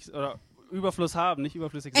Überfluss haben, nicht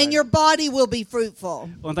überflüssig And sein. your body will be fruitful.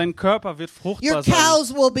 Und dein Körper wird Your fruchtbar sein.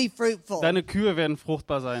 cows will be fruitful. Deine Kühe werden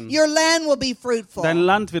fruchtbar sein. Your land will be fruitful." Dein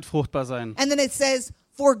Land wird fruchtbar sein, And then it says,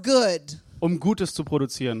 "For good. um Gutes zu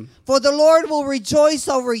produzieren. For the Lord will rejoice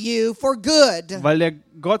over you for good." Weil der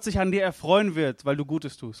Gott sich an dir erfreuen wird, weil du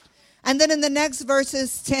Gutes tust. And then in the next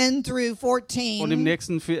verses 10 through 14, Und in den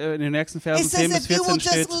nächsten it Versen says 10 bis if you will 14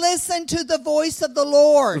 just steht, listen to the voice of the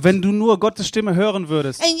Lord, wenn du nur Gottes Stimme hören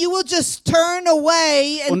würdest and you will just turn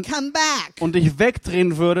away and Und- come back, und dich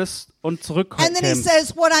wegdrehen würdest und And then he zurückkämst.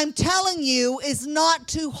 says, what I'm telling you is not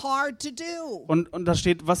too hard to do. Und da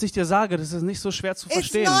steht, was ich dir sage, das ist nicht so schwer zu It's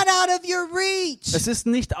verstehen. not out of your reach. Es ist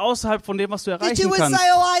nicht außerhalb von dem, was du That erreichen you would kannst. say,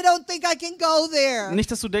 oh, I don't think I can go there. Nicht,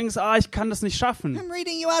 dass du denkst, ich kann das nicht schaffen. I'm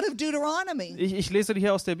reading you out of Deuteronomy. Ich lese dir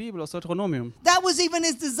hier aus der Bibel, aus Deuteronomium. That was even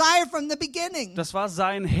his desire from the beginning. Das war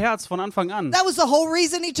sein Herz von Anfang an. That was the whole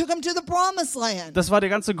reason he took him to the promised land. Das war der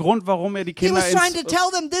ganze Grund, warum er die He Kinder was trying to ins tell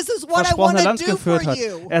them, this is what I want versprochene to Land do for geführt hat.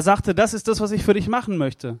 you. Er sagte, das ist das, was ich für dich machen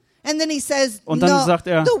möchte. And then he says, Und dann no, sagt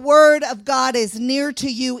er- the word of God is near to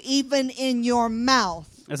you, even in your mouth.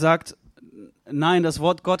 Er sagt, nein, das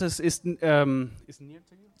Wort Gottes ist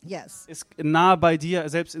Yes. nahe bei dir,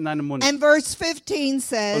 selbst in deinem Mund. And verse 15 Und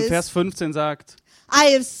says, Vers 15 sagt,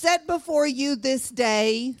 I have set before you this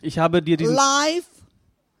day ich habe life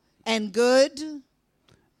and good,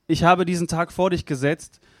 diesen Tag vor dich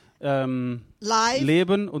gesetzt, life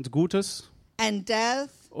Leben und Gutes and death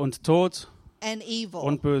und Tod and evil.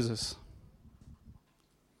 und Böses.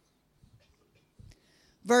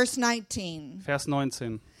 Verse 19. Vers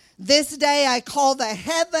 19. This day I call the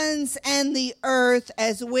heavens and the earth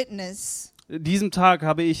as witness, Diesem Tag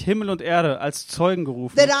habe ich Himmel und Erde als Zeugen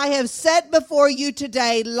gerufen, that I have set before you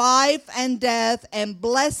today life and death and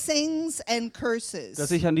blessings and curses.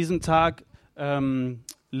 dass ich an diesem Tag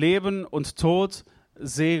Leben und Tod,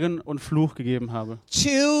 Segen und Fluch gegeben habe.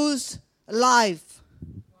 Choose life,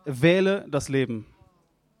 Wähle das Leben,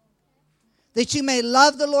 that you may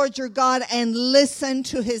love the Lord your God and listen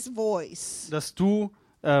to his voice. dass du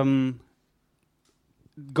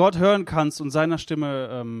Gott hören kannst und seiner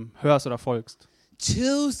Stimme hörst oder folgst.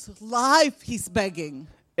 Choose life, he's begging.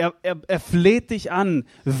 Er fleht dich an,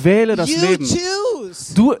 wähle das You Leben.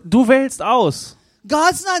 choose. Du wählst aus.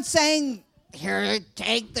 God's not saying, here,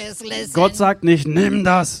 take this, listen. Gott sagt nicht, nimm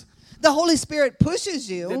das. The Holy Spirit pushes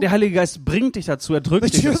you, Der Heilige Geist bringt dich dazu, er drückt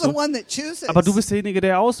but dich you're the dazu. one that chooses. Aber du bist derjenige,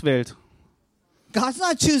 der auswählt. God's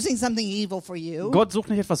not choosing something evil for you. Gott sucht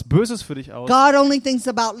nicht etwas Böses für dich aus. God only thinks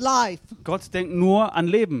about life Gott denkt nur an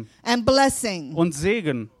Leben and blessing. und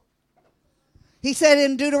Segen. He said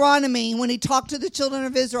in Deuteronomy, when he talked to the children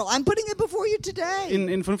of Israel, I'm putting it before you today.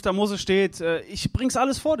 In 5. Mose steht, ich bring's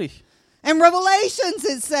alles vor dich. In Revelations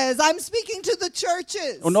it says, I'm speaking to the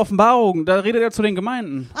churches. Und Offenbarung, da redet er zu den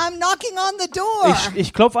Gemeinden. I'm knocking on the door.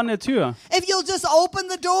 Ich klopfe an der Tür. If you'll just open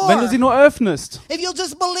the door. Wenn du sie nur öffnest, If you'll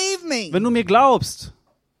just believe me, wenn du mir glaubst,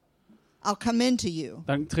 I'll come into you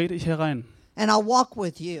dann trete ich herein. and I'll walk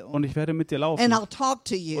with you Und ich werde mit dir laufen. and I'll talk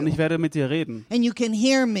to Und you ich werde mit dir reden. and you can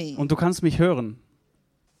hear me. Und du kannst mich hören.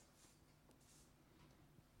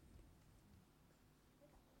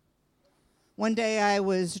 One day I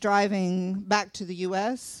was driving back to the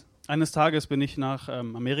U.S. Eines Tages bin ich nach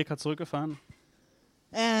Amerika zurückgefahren.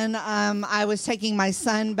 and I was taking my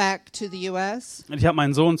son back to the U.S. Und ich habe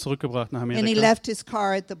meinen Sohn zurückgebracht nach and he Amerika. left his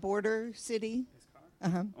car at the border city.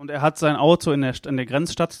 Und er hat sein Auto in der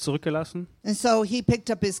Grenzstadt zurückgelassen. And so he picked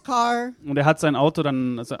up his car, Und er hat sein Auto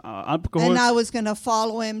dann and abgeholt. I was going to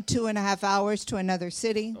follow him 2.5 hours to another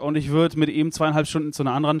city. Und ich würde mit ihm 2,5 Stunden zu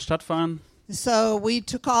einer anderen Stadt fahren. So we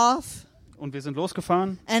took off, Und wir sind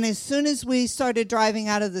losgefahren. and as soon as we started driving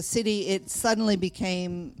out of the city, it suddenly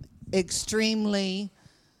became extremely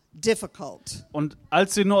difficult. Und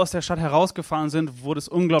als wir nur aus der Stadt herausgefahren sind, wurde es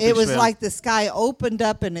unglaublich It was schwer. like the sky opened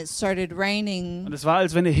up and it started raining. Und es war,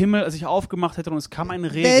 als wenn der Himmel sich aufgemacht hätte und es kam ein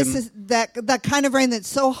This Regen. is that kind of rain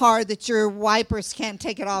that's so hard that your wipers can't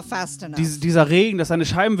take it off fast enough. Dieser Regen, dass seine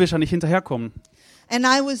Scheibenwischer nicht hinterherkommen. And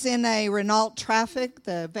I was in a Renault Traffic,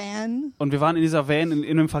 the van. Und wir waren in dieser Van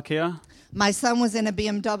in dem Verkehr. My son was in a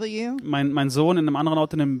BMW. Mein Sohn in einem anderen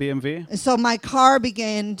Auto, in einem BMW. And so my car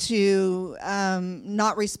began to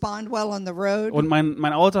not respond well on the road. Und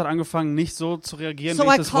mein Auto hat angefangen, nicht so zu reagieren, So wie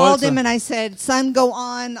ich I das called him wollte. and I said, son, go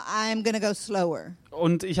on. I'm going to go slower.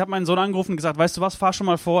 Und ich habe meinen Sohn angerufen und gesagt, weißt du was, fahr schon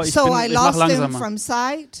mal vor, ich So I mach lost him langsamer. from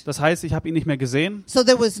sight. Das heißt, ich habe ihn nicht mehr gesehen. So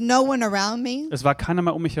there was no one around me. Es war keiner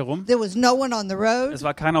mehr um mich herum. There was no one on the road. Es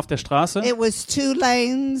war keiner auf der Straße. It was 2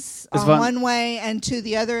 lanes Es on war- one way and to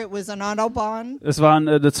the other. It was an Autobahn. Es war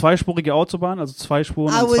eine zweispurige Autobahn, also 2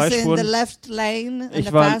 Spuren I und was 2 in the Spuren. left lane, in the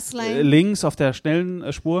Ich war fast lane. links auf der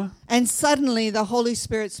schnellen Spur. And suddenly the Holy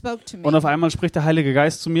Spirit spoke to Und auf me. einmal spricht der Heilige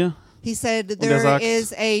Geist zu mir. He said, er there sagt-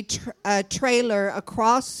 is a trailer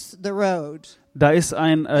across the road. Da ist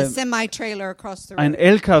ein A semi-trailer across the ein road.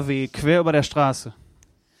 LKW quer über der Straße.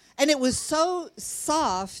 And it was so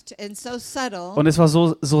soft and so subtle. Und es war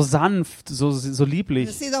so sanft, so You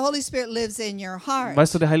lieblich. see, the Holy Spirit lives in your heart.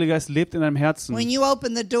 Weißt du, der Heilige Geist lebt in deinem Herzen. When you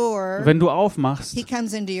open the door, Wenn du aufmachst, he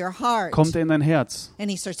comes into your heart kommt er in dein Herz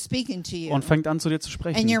and he starts speaking to you. und fängt an, zu dir zu And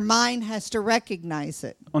sprechen. your mind has to recognize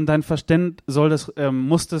it. Und dein Verstand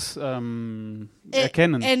muss das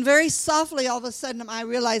erkennen. And very softly, all of a sudden, I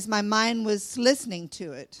realized my mind was listening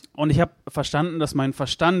to it. Und ich habe verstanden, dass mein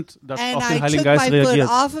Verstand And auf den I Heiligen took Geist my foot reagiert.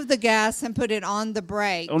 off of the gas and put it on the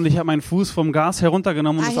brake. Und ich habe meinen Fuß vom Gas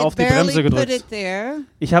heruntergenommen und I es had auf die Bremse barely put gedrückt. it there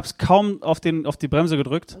Ich habe es kaum auf die Bremse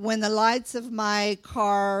gedrückt. when the lights of my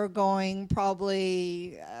car going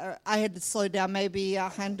probably, I had to slow down maybe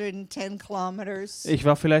 110 kilometers. Ich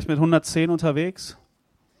war vielleicht mit 110 unterwegs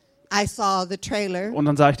I saw the trailer. und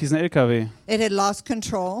dann sah ich diesen LKW. It had lost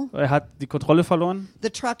control. Er hat die Kontrolle verloren. The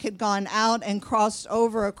truck had gone out and crossed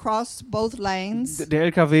over across both lanes. Der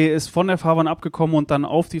LKW ist von der Fahrbahn abgekommen und dann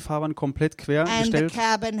auf die Fahrbahn komplett quer And the gestellt.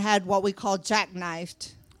 cabin had what we call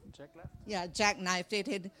jackknifed. Yeah, jackknifed.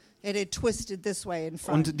 It had twisted this way in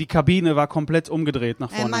front. Und die Kabine war komplett umgedreht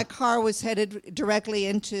nach And my vorne. car was headed directly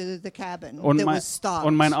into the cabin. Und That mein, was stopped.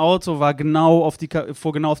 und mein Auto war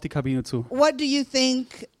fuhr genau auf die Kabine zu. What do you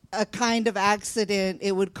think a kind of accident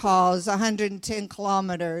it would cause 110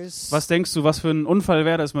 kilometers Was denkst du, was für ein Unfall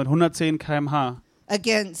wäre das mit 110 km/h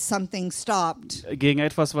against something stopped? gegen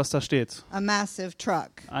etwas, was da steht? A massive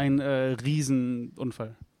truck. Ein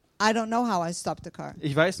Riesenunfall. I don't know how I stopped the car,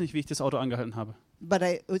 Ich weiß nicht, wie ich das Auto angehalten habe, but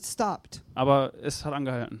it stopped. aber es hat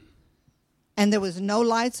angehalten. And there was no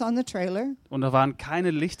lights on the trailer. Und da waren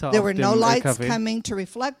keine Lichter There auf were dem no lights LKW. coming to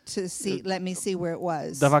reflect to see. Let me see where it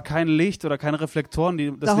was. Da war kein Licht oder keine Reflektoren, die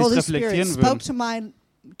The das Licht Holy Spirit reflektieren spoke würden.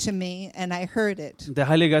 to me, and I heard it. Der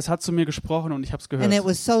Heilige Geist hat zu mir gesprochen und ich habe es And it gehört.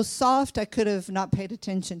 was so soft, I could have not paid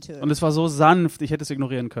attention to Und it. es war so sanft, ich hätte es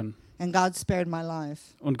ignorieren können. And God spared my life.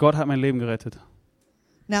 Und Gott hat mein Leben gerettet.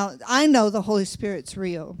 Now, I know the Holy Spirit's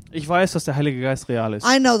real. Ich weiß, dass der Heilige Geist real ist.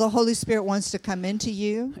 I know the Holy Spirit wants to come into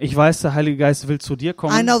you. Ich weiß, der Heilige Geist will zu dir I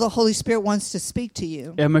kommen. know the Holy Spirit wants to speak to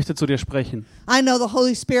you. Er möchte zu dir sprechen. I know the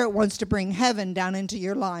Holy Spirit wants to bring heaven down into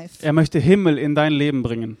your life. Er möchte Himmel in dein Leben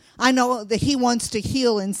bringen. I know that He wants to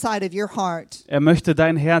heal inside of your heart. Er möchte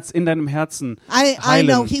dein Herz in deinem Herzen I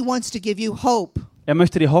know heilen. He wants to give you hope. Er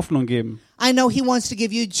möchte dir Hoffnung geben. I know He wants to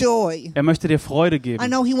give you joy. Er möchte dir Freude I geben.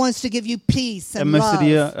 know He wants to give you peace Er and möchte love.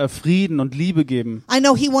 dir Frieden und Liebe geben. I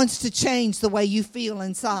know He wants to change the way you feel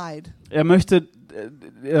inside. Er möchte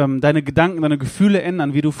deine Gedanken, deine Gefühle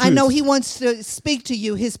ändern, wie du I know fühlst. He wants to speak to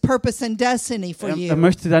you His purpose and destiny for Er you.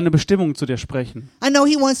 möchte deine Bestimmung zu dir sprechen. I know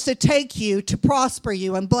He wants to take you to prosper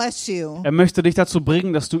you and bless you. Er möchte dich dazu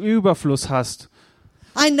bringen, dass du Überfluss hast.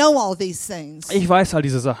 I know all these things. Ich weiß all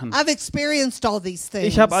diese Sachen. I've experienced all these things.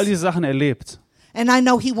 Ich habe all diese Sachen erlebt. And I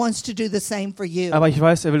know He wants to do the same for you. Aber ich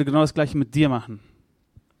weiß, er will genau das Gleiche mit dir machen.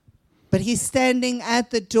 But He's standing at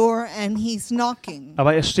the door and He's knocking.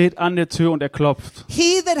 Aber er steht an der Tür und er klopft.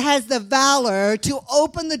 He that has the valor to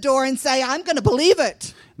open the door and say, I'm going to believe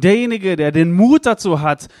it. Derjenige, der den Mut dazu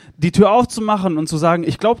hat, die Tür aufzumachen und zu sagen,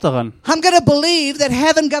 ich glaube daran. I'm going to believe that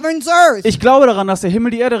heaven governs earth. Ich glaube daran, dass der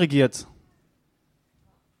Himmel die Erde regiert.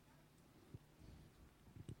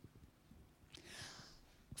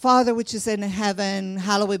 Father, which is in heaven,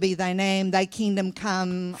 hallowed be thy name. Thy kingdom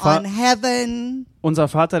come Fa- on heaven Unser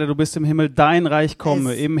Vater, der du bist im Himmel, dein Reich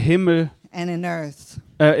komme, As- im Himmel, and in earth.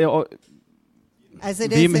 wie As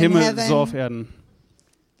it is im in Himmel, heaven, so auf Erden.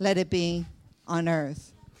 let it be on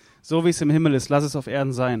earth. So wie es im Himmel ist, lass es auf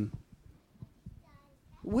Erden sein.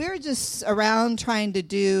 We're just around trying to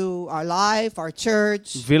do our life, our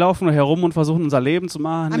church. Wir laufen nur herum und versuchen unser Leben zu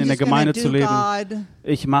machen, I'm in der just going Gemeinde to zu do leben. God.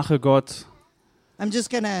 Ich mache Gott. I'm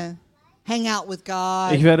just going to hang out with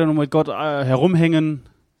God. Ich werde nur mit Gott herumhängen.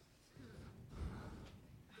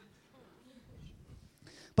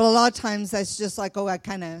 But a lot of times that's just like, oh, I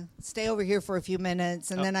kind of stay over here for a few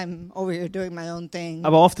minutes and then I'm over here doing my own thing.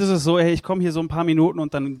 Aber oft ist es so, hey, ich komme hier so ein paar Minuten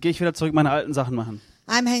und dann gehe ich wieder zurück, meine alten Sachen machen.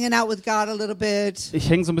 I'm hanging out with God a little bit. Ich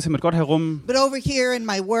hänge so ein bisschen mit Gott herum. But over here in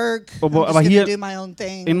my work, Aber I'm just going hier to do my own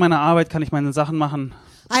thing. In meiner Arbeit kann ich meine Sachen machen.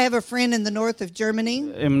 I have a friend in the north of Germany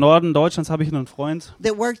Im Norden Deutschlands habe ich einen Freund,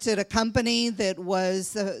 that worked at a company that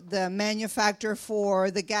was the manufacturer for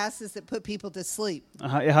the gases that put people to sleep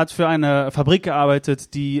er hat für eine Fabrik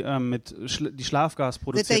gearbeitet, die die Schlafgas that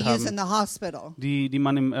they produziert use in haben, the hospital. die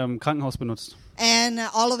man im Krankenhaus benutzt. And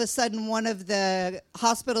all of a sudden, one of the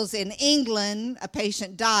hospitals in England, a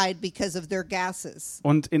patient died because of their gases.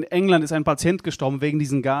 Und in England ist ein Patient gestorben wegen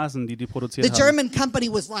diesen Gasen, die The produziert haben. German company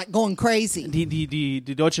was like going crazy. Die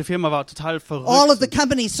deutsche Firma war total All of the verrückt.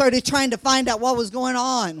 companies started trying to find out what was going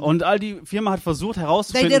on. Und die Firma hat versucht They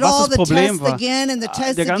herauszufinden, did all was the das Problem tests war. again and the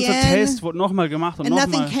tests Der ganze again. Test wurde nochmal gemacht und And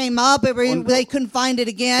nothing nochmal. came up. Und- They couldn't find it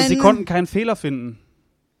Und sie again. konnten keinen Fehler finden.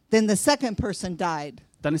 Then the second person died.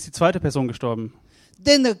 Dann ist die zweite Person gestorben.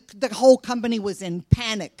 Then the whole company was in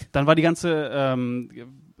panic. Dann war die ganze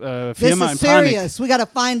This Firma in is Panik. serious. We got to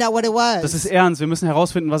find out what it Das ist was. ernst, wir müssen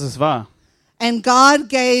herausfinden, was es war. And God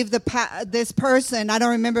gave this person, I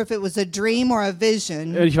don't remember if it was a dream or a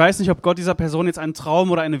vision, Ich weiß nicht, ob Gott dieser Person jetzt einen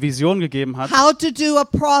Traum oder eine Vision gegeben hat, how to do a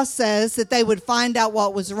process that they would find out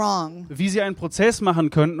what was wrong. wie sie einen Prozess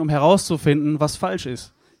machen könnten, um herauszufinden, was falsch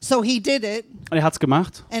ist. So he did it, Und er hat es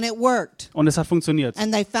gemacht and it worked. und es hat funktioniert.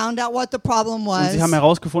 And they found out what the problem Und sie haben was,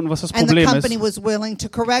 herausgefunden, was das and the Problem company ist. was willing to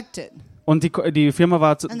correct it. Und die Firma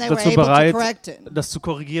war And they were dazu able to bereit, correct it. das zu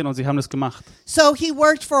korrigieren, und sie haben das gemacht. So he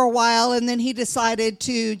worked for a while, and then he decided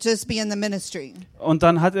to just be in the ministry. Und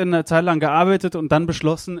dann hat er eine Zeit lang gearbeitet und dann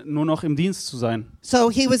beschlossen, nur noch im Dienst zu sein.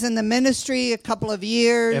 So he was in the ministry a couple of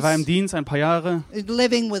years, Er war im Dienst ein paar Jahre.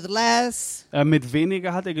 living with less. Mit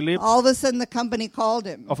weniger hat er gelebt. All of a sudden, the company called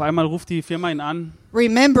him, Auf einmal ruft die Firma ihn an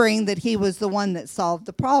remembering that he was the one that solved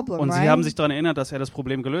the problem, und sie haben right? sich daran erinnert, dass er das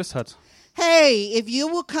Problem gelöst hat. Hey, if you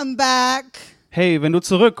will come back Hey, wenn du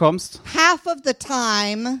zurückkommst, half of the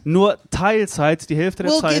time, nur Teilzeit, die Hälfte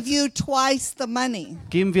der we'll Zeit, give you twice the money.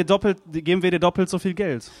 geben wir dir doppelt so viel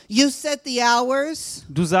Geld. You set the hours.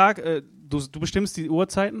 Du bestimmst die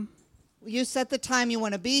Uhrzeiten, You set the time you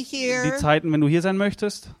want to be die here, Zeiten, wenn du hier sein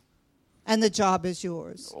möchtest, and the job is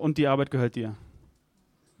yours. und die Arbeit gehört dir.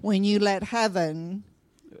 When you let heaven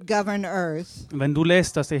govern earth, Wenn du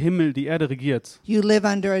lässt, dass der Himmel die Erde regiert, you live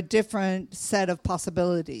under a different set of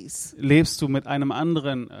possibilities. lebst du mit einem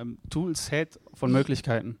anderen Toolset von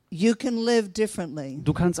Möglichkeiten. You can live differently.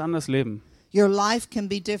 Du kannst anders leben. Your life can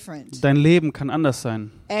be different. Dein Leben kann anders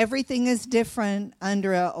sein. Everything is different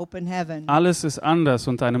under an open heaven. Alles ist anders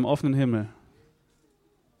unter einem offenen Himmel.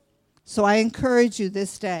 So I encourage you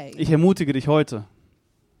this day, Ich ermutige dich heute,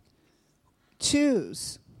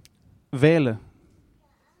 choose. wähle.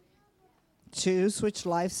 Choose which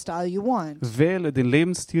lifestyle you want. Wähle den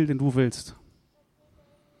Lebensstil, den du willst.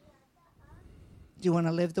 Do you want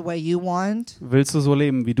to live the way you want? Willst du so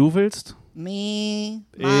leben, wie du willst? Me,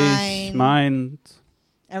 Ich, mine,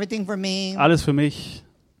 everything for me. alles für mich.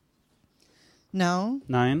 No,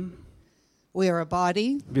 Nein, we are a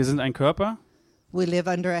body. wir sind ein Körper. We live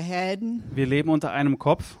under a head Wir leben unter einem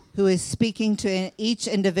Kopf, who is speaking to each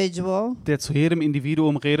individual. der zu jedem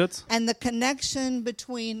Individuum redet. And the connection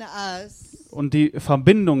between us Und die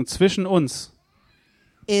Verbindung zwischen uns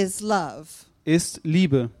is love. ist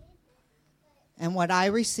Liebe. And what I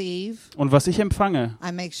receive, Und was ich empfange,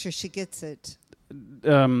 I make sure she gets it.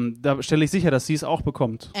 da stelle ich sicher, dass sie es auch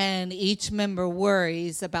bekommt. And each member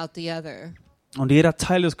worries about the other. Und jeder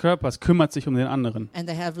Teil des Körpers kümmert sich um den anderen. And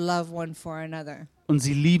they have love one for another. Und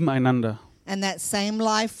sie lieben einander. And that same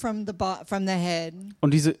life from the head,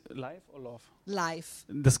 Und diese Life or Love? life,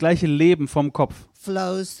 Das gleiche Leben vom Kopf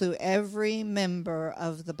flows through every member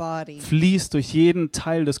of the body. fließt durch jeden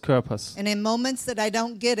Teil des Körpers. And in moments that I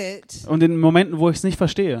don't get it, Und in Momenten, wo ich es nicht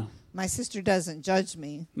verstehe, my sister doesn't judge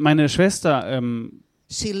me. meine Schwester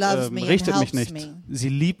She loves me and richtet mich helps nicht. me. Sie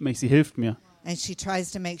liebt mich, sie hilft mir. And she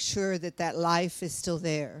tries to make sure that that life is still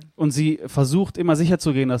there. Und sie versucht immer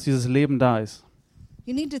sicherzugehen, dass dieses Leben da ist.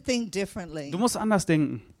 You need to think differently. Du musst anders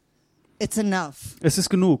denken. It's enough. Es ist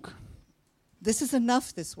genug. This is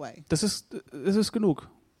enough this way. Es ist genug.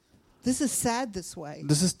 This is sad this way.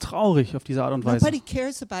 Das ist traurig auf diese Art und Weise. Nobody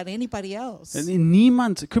cares about anybody else.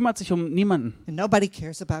 Niemand kümmert sich um niemanden. And nobody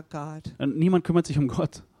cares about God. Und niemand kümmert sich um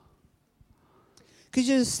Gott. Could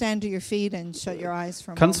you just stand to your feet and shut your eyes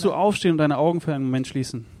for a Kannst du moment? aufstehen und deine Augen für einen Moment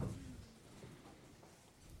schließen?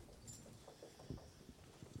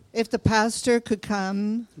 If the pastor could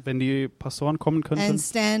come Wenn die Pastoren kommen könnten, and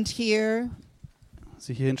stand here.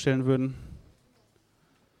 sich hier hinstellen würden.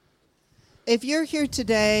 If you're here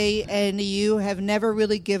today and you have never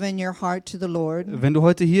really given your heart to the Lord, Wenn du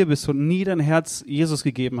heute hier bist und nie dein Herz Jesus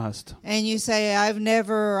gegeben hast and you say, I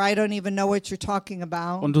don't even know what you're talking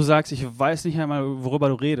about, und du sagst, ich weiß nicht einmal, worüber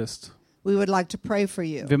du redest, we would like to pray for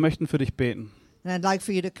you. wir möchten für dich beten. And I'd like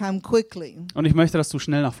for you to come quickly. Und ich möchte, dass du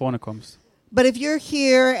schnell nach vorne kommst. But if you're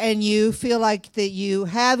here and you feel like that you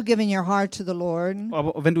have given your heart to the Lord,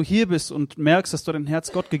 Aber wenn du hier bist und merkst, dass du dein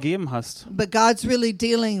Herz Gott gegeben hast, but God's really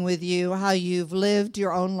dealing with you how you've lived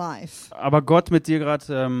your own life. aber Gott mit dir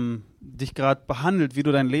dich gerade behandelt, wie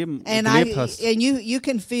du dein Leben gelebt hast, And you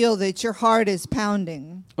can feel that your heart is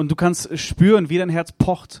pounding. und du kannst spüren, wie dein Herz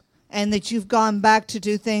pocht, and that you've gone back to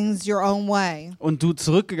do things your own way. und du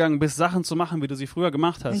zurückgegangen bist, Sachen zu machen, wie du sie früher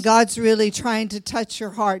gemacht And hast. God's really trying to touch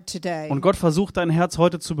your heart today. Und Gott versucht, dein Herz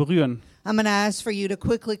heute zu berühren. I'm going to ask for you to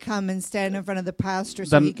quickly come and stand in front of the pastor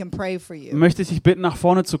so Dann he can pray for you. Möchte ich dich bitten, nach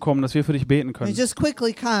vorne zu kommen, dass wir für dich beten And können. just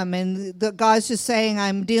quickly come, and God's just saying,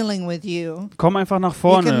 I'm dealing with you. Komm einfach nach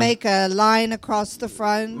You can vorne. make a line across the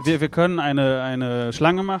front. Wir können eine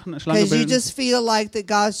Schlange machen, eine Schlange Because you bilden. just feel like that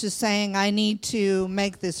God's just saying, I need to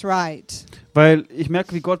make this right. Weil ich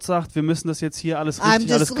merke, wie Gott sagt, wir müssen das jetzt hier alles I'm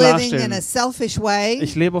richtig, alles just living in klarstellen. a selfish way.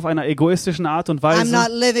 Ich lebe auf einer egoistischen Art und I'm not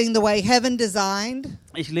Weise. living the way heaven designed,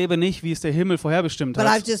 Ich lebe nicht, wie es der Himmel vorherbestimmt but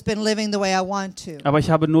I've hat. just been living the way I want to. Aber ich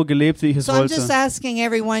habe nur gelebt, wie ich es So I'm just wollte. asking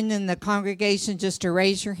everyone in the congregation just to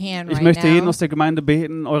raise your hand Ich right möchte jeden now. aus der Gemeinde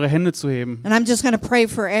beten, eure Hände zu heben. And I'm just going to pray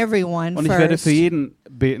for everyone Und ich werde first. für jeden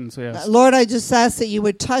beten zuerst. Lord, I just ask that you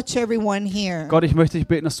would touch everyone here. Gott, ich möchte dich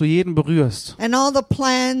beten, dass du jeden berührst. And all the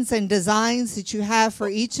plans and designs that you have for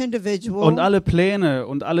each individual. Und alle Pläne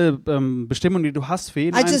und alle Bestimmungen, die du hast für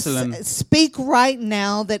jeden I just Einzelnen. speak right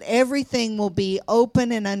now that everything will be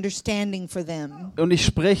open and understanding for them. Und ich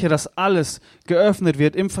spreche, dass alles geöffnet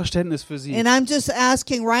wird im Verständnis für sie. And I'm just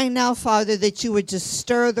asking right now, Father, that you would just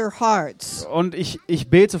stir their hearts. Und ich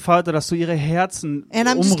bete, Vater, dass du ihre Herzen And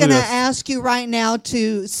I'm just going to umrührst. ask you right now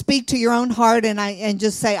to speak to your own heart and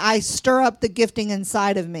just say, I stir up the gifting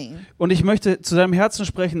inside of me. Und ich möchte zu deinem Herzen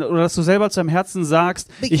sprechen, oder dass du selber zu deinem Herzen sagst,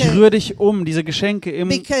 ich Because- rühre dich um, diese Geschenke in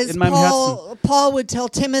Because meinem Herzen. Paul would tell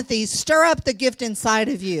Timothy, stir up the gift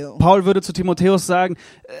inside of you. Paul würde zu Timotheus sagen,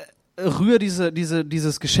 rühr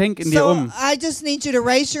dieses Geschenk in dir So um. I just need you to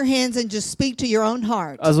raise your hands and just speak to your own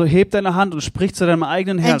heart. Also heb deine Hand und sprich zu deinem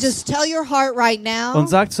eigenen And Herz just tell your heart right now, und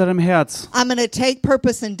sag zu deinem Herz, I'm going to take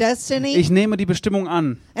purpose and destiny, ich nehme die Bestimmung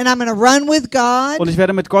an and I'm going to run with und God ich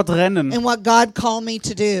werde mit Gott rennen and what God called me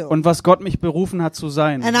to do. und was Gott mich berufen hat zu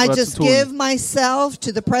sein And I oder zu just give tun. myself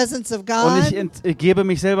to the presence of Und God ich gebe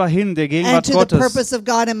mich selber hin, der and Gegenwart to the Gottes purpose of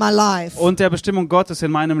God in my life. und der Bestimmung Gottes in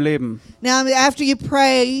meinem Leben. Now, after you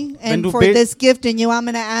pray Wenn and du for this gift in you, I'm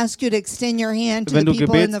going to ask you to extend your hand to Wenn the du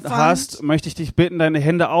people in Gebet the front. hast, möchte ich dich bitten, deine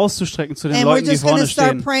Hände auszustrecken zu den And we're Leuten, die just going to vorne start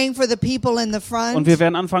stehen. praying for the people in the Und front. wir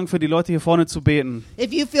werden anfangen, für die Leute hier vorne zu beten.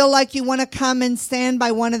 If you feel like you want to come and stand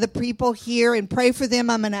by one of the people here and pray for them,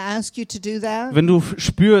 I'm going to ask you to do that. Wenn du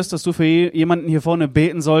spürst, dass du für jemanden hier vorne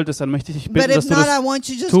beten solltest, dann möchte ich dich But bitten, if dass du not, I das want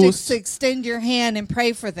you just tust. to extend your hand and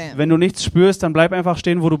pray for them. Wenn du nichts spürst, dann bleib einfach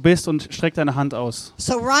stehen, wo du bist und streck deine Hand aus.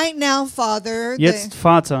 So right now, Father, Jetzt,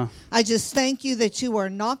 Vater, I just thank you that you are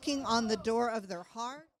knocking on the door of their heart.